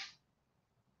picture.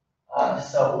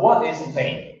 So what is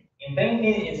painting? In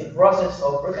painting, it's a process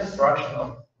of reconstruction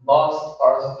of lost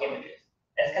parts of images.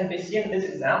 As can be seen in this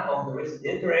example, there is a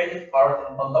deteriorated part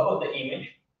on top of the image.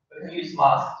 We can use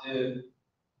mask to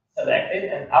select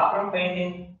it, and after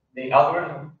painting, the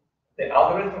algorithm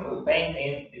will paint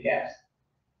in the gaps.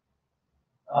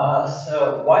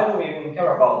 So why do we even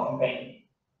care about painting?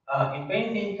 In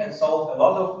painting, can solve a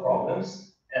lot of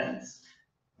problems and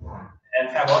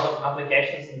have a lot of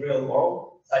applications in real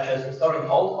world, such as restoring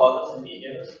old photos and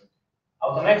videos,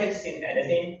 automatic scene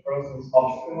editing, for instance,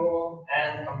 object removal,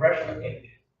 and compression of images.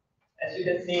 As you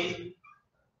can see,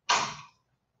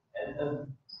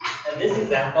 in this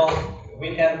example,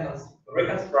 we can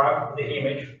reconstruct the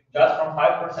image just from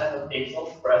 5% of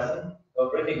pixels present to a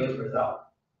pretty good result.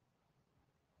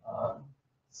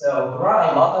 So there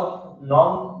are a lot of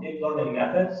non-deep learning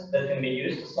methods that can be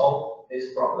used to solve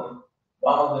this problem.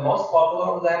 One of the most popular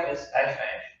of them is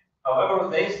edge-to-edge. However,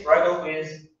 they struggle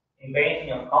with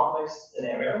painting of complex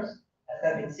scenarios. As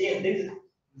can be seen in this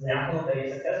example,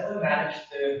 they successfully managed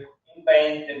to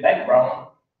paint the background.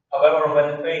 However,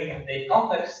 when painting the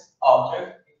complex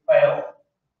object, it failed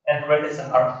and created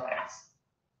some artifacts.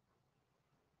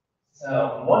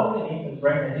 So, what do we need to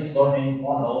train a deep learning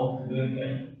model to do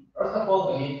painting? First of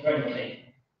all, we need training data.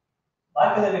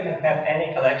 Luckily, we can have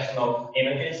any collection of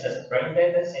images as training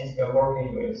data since we are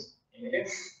working with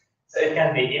images. So it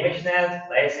can be ImageNet,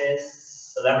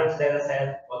 places, celebrity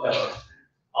dataset, whatever.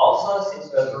 Also,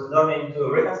 since we are learning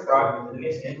to reconstruct the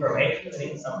missing information, we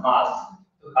need some masks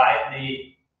to hide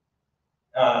the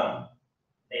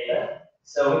data.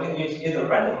 So we can use either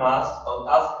random masks or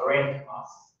task-oriented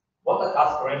masks. What are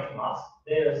task-oriented masks?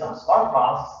 There are some smart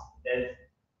masks that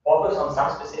focus on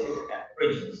some specific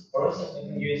regions. For instance, we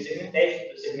can use segmentation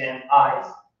to segment eyes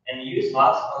and use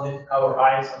mask only to cover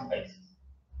eyes and faces.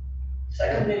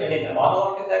 Secondly, we need a model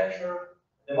architecture.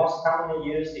 The most commonly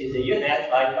used is a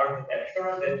U-net-like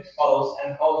architecture that follows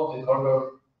encoder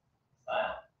decoder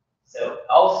style. So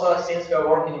also, since we are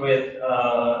working with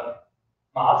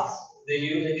masks, the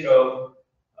usage of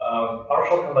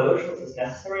partial convolutions is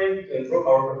necessary to improve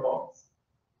our performance.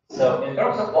 So in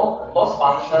terms of loss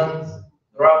functions,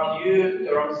 there are a few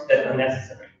terms that are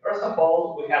necessary. First of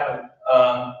all, we have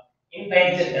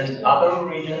inpainted and other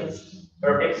regions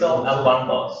per pixel L1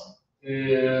 loss.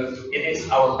 It is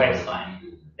our baseline.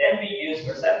 Then we use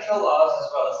perceptual loss as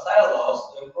well as style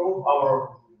loss to improve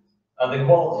our the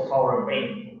quality of our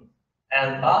painting.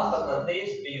 And last but not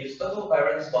least, we use total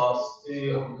variance loss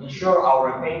to ensure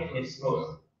our painting is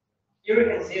smooth. Here you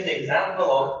can see the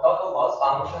example of total loss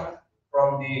function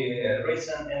from the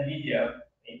recent NVIDIA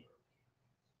paper.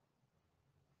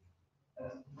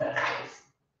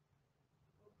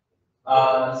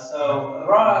 So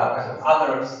there are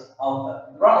others,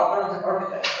 there are alternative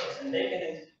architectures, and they can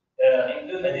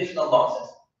include additional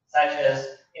losses, such as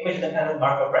image-dependent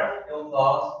Markov-Random field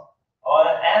loss or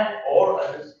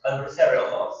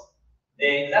adversarial loss.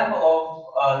 The example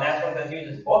of network that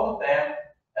uses both of them,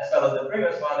 as well as the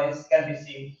previous one, can be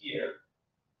seen here.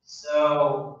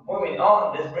 So moving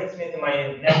on, this brings me to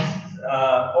my next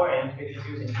point, which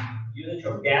is usage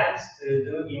of GANs to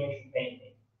do image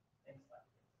painting.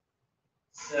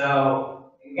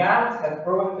 So GANs have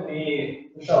proven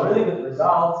to show really good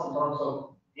results in terms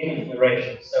of image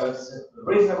generation. So it's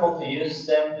reasonable to use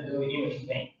them to do image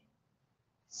painting.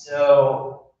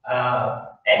 So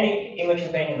any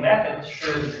image painting method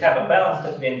should have a balance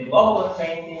between global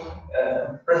painting,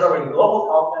 preserving global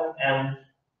content,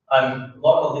 and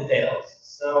local details.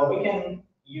 So we can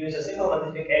use a single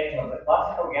modification of the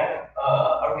classical GAN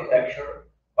architecture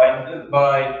by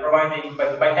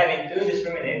having two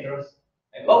discriminators.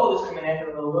 A global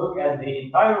discriminator will look at the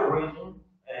entire region,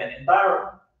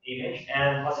 entire image,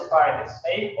 and classify it as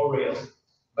fake or real.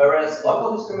 Whereas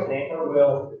local discriminator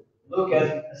will look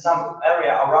at some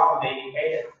area around the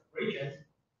indicated region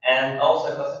and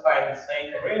also classify it as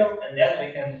fake or real, and then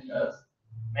we can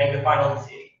make the final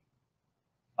decision.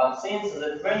 But since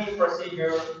the training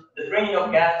procedure, the training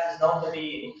of GANs is known to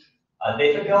be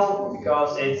difficult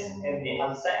because it can be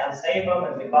unstable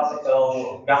and the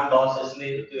classical GAN losses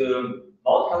lead to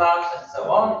node collapse and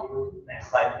so on. Next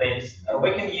slide, please.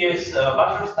 We can use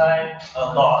Wasserstein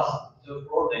loss to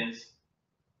prove this.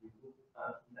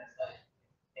 Next slide.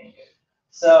 Thank you.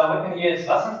 So we can use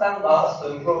Wasserstein loss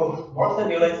to improve more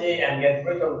stability and get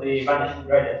rid of the vanishing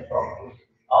gradient problem.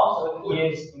 Also, we can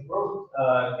use improved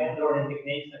GAN learning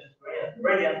techniques such as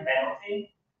gradient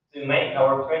penalty to make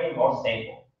our training more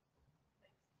stable.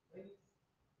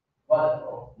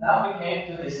 Wonderful. Now we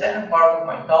came to the second part of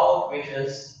my talk, which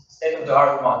is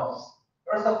state-of-the-art models.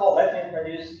 First of all, let me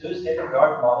introduce two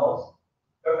state-of-the-art models.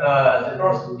 The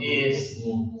first is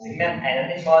segment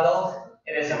identity model.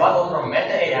 It is a model from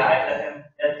Meta AI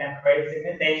that can create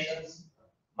segmentations,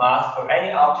 masks for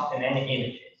any object and any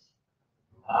images.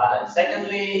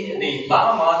 Secondly, the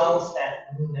Llama model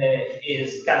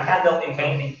can handle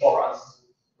in-painting for us.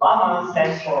 Llama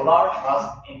stands for large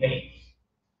mask in-painting.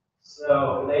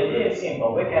 So the idea is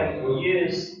simple. We can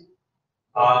use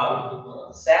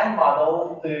SAM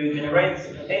model to generate the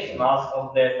segmentation mask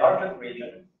of the target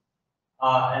region,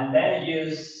 and then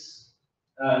use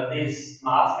this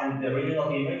mask and the regional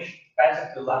image pass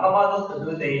it to Llama model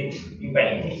to do the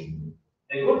in-painting.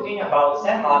 The good thing about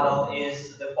SAM model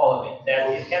is the following, that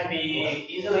it can be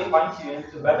easily fine-tuned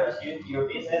to better suit your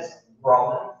business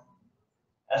problem,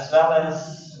 as well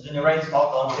as generate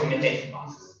spot-on segmentation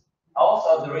masks.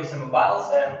 Also, there is a mobile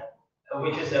SAM,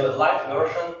 which is a lightweight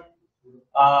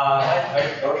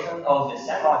version of the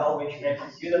SAM model, which makes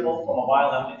it suitable for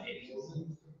mobile applications.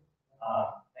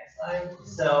 Next slide.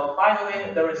 So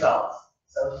finally, the results.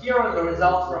 So here are the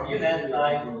results from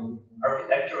U-net-like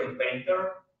architecture in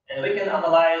Painter, and we can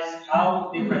analyze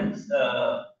how different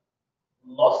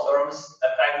loss terms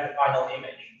affect the final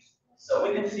image. So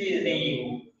we can see the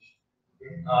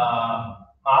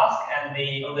mask, and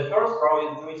on the first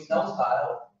row is doing snow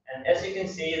style, and as you can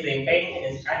see, the painting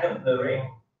is kind of blurry.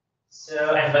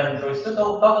 So, and when there is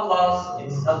total loss,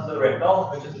 it's not blurry at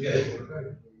all, which is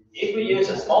good. If we use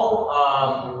a small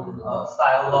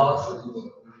style loss,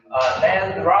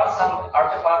 then there are some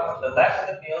artifacts on the left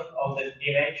of the field of the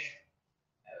image,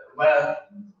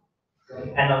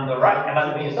 and on the right, and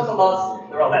when we use total loss,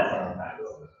 there are less artifacts.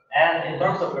 And in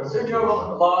terms of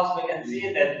procedural loss, we can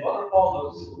see that waterfall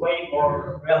looks way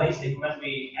more realistic when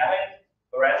we have it.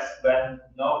 whereas when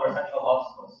no perceptual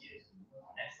loss was used.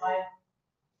 Next slide.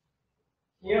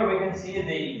 Here we can see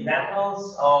the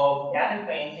examples of GAN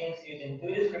paintings using two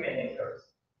discriminators.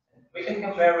 We can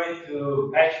compare it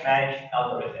to patch-match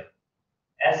algorithm.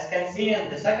 As you can see in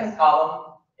the second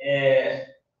column,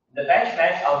 the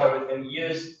patch-match algorithm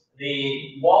used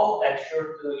the wall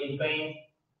texture to inpaint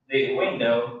the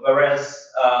window, whereas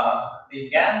the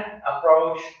GAN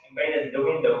approach invaded the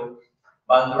window,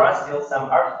 but there are still some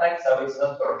artifacts, so it's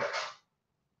not perfect.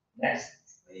 Next,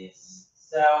 please.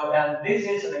 So, and this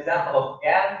is an example of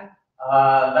GAN,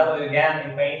 W-GAN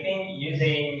in painting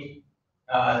using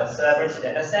the celebrity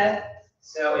dataset.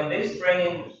 So in this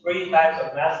training, three types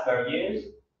of masks were used: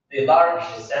 the large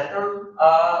center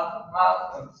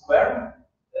mask square,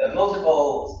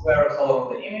 multiple squares all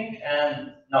over the image,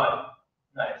 and noise.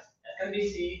 As can be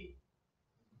seen,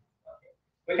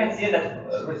 we can see that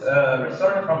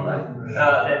return from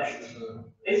that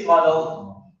this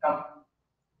model.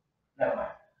 Never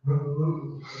mind.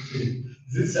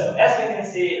 So as we can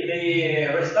see,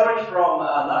 the restoration from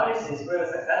noise is really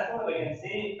successful. We can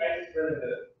see it is really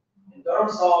good. In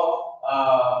terms of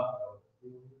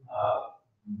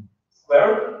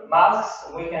square masks,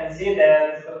 we can see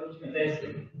that this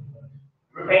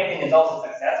repainting is also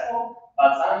successful,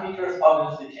 but some features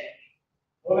obviously change.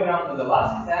 Moving on to the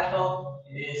last example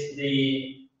is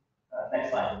the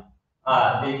next slide.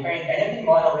 The paint entity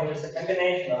model, which is a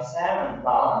combination of SAM and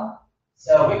Lama.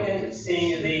 So we can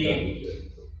see the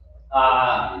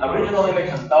original image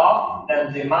on top,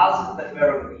 then the masks that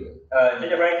were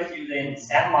generated using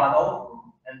SAM model,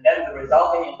 and then the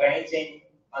resulting painting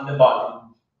on the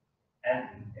bottom. And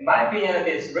in my opinion, it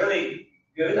is really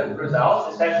good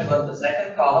results, especially on the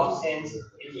second column, since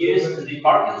it used the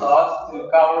parking lot to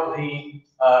cover the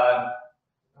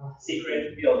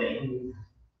secret building.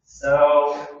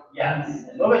 So, yes,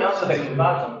 moving on to the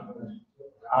conclusion.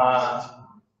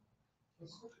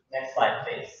 Next slide,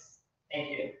 please. Thank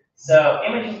you. So,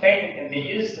 image painting can be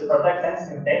used to protect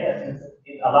sensitive data since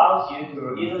it allows you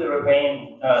to easily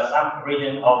repaint some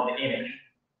region of the image.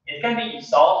 It can be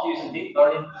solved using deep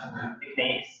learning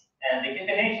techniques, and the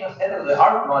combination of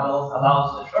state-of-the-art models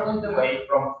allows to shorten the way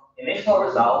from initial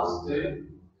results to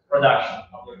production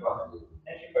of your product.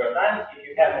 Thank you for your time. If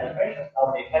you have any questions,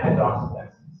 I'll be happy to answer them.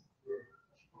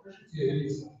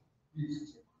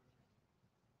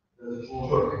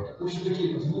 Вы все-таки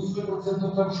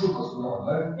 90% там шутка была,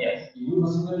 да? Yes. И вы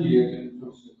восстановили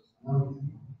это все.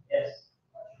 Yes.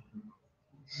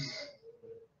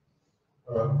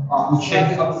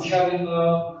 Обучали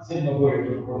на цельноборе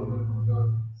только.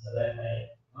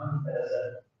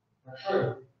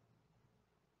 Хорошо.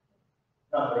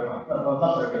 Not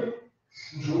very.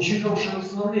 Очень хорошее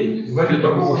восстановление. Смотри,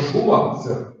 такого шума,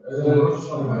 это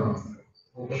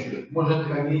может,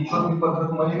 они что-то не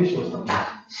подразумели восстановить.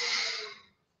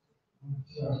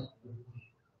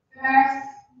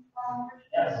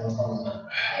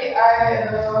 I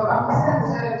understand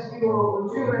that you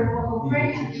during model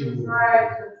training you try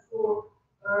to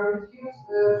reduce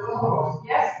the cost,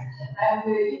 yes, and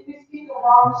if we speak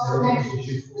about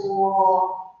measures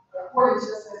for quality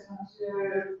assessment,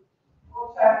 what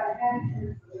type of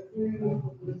measures do you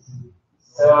use?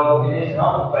 So it is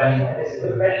not a question, it is a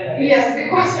good question. Yes,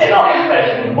 because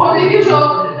what the usual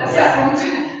assessment.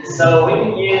 So we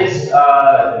can use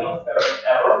mean square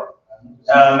error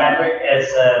metric as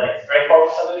like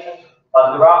straightforward solution, but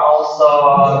there are also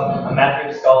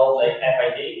metrics called like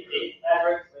FID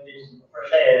metrics, which is for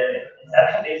say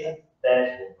inception distance that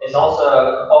is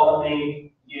also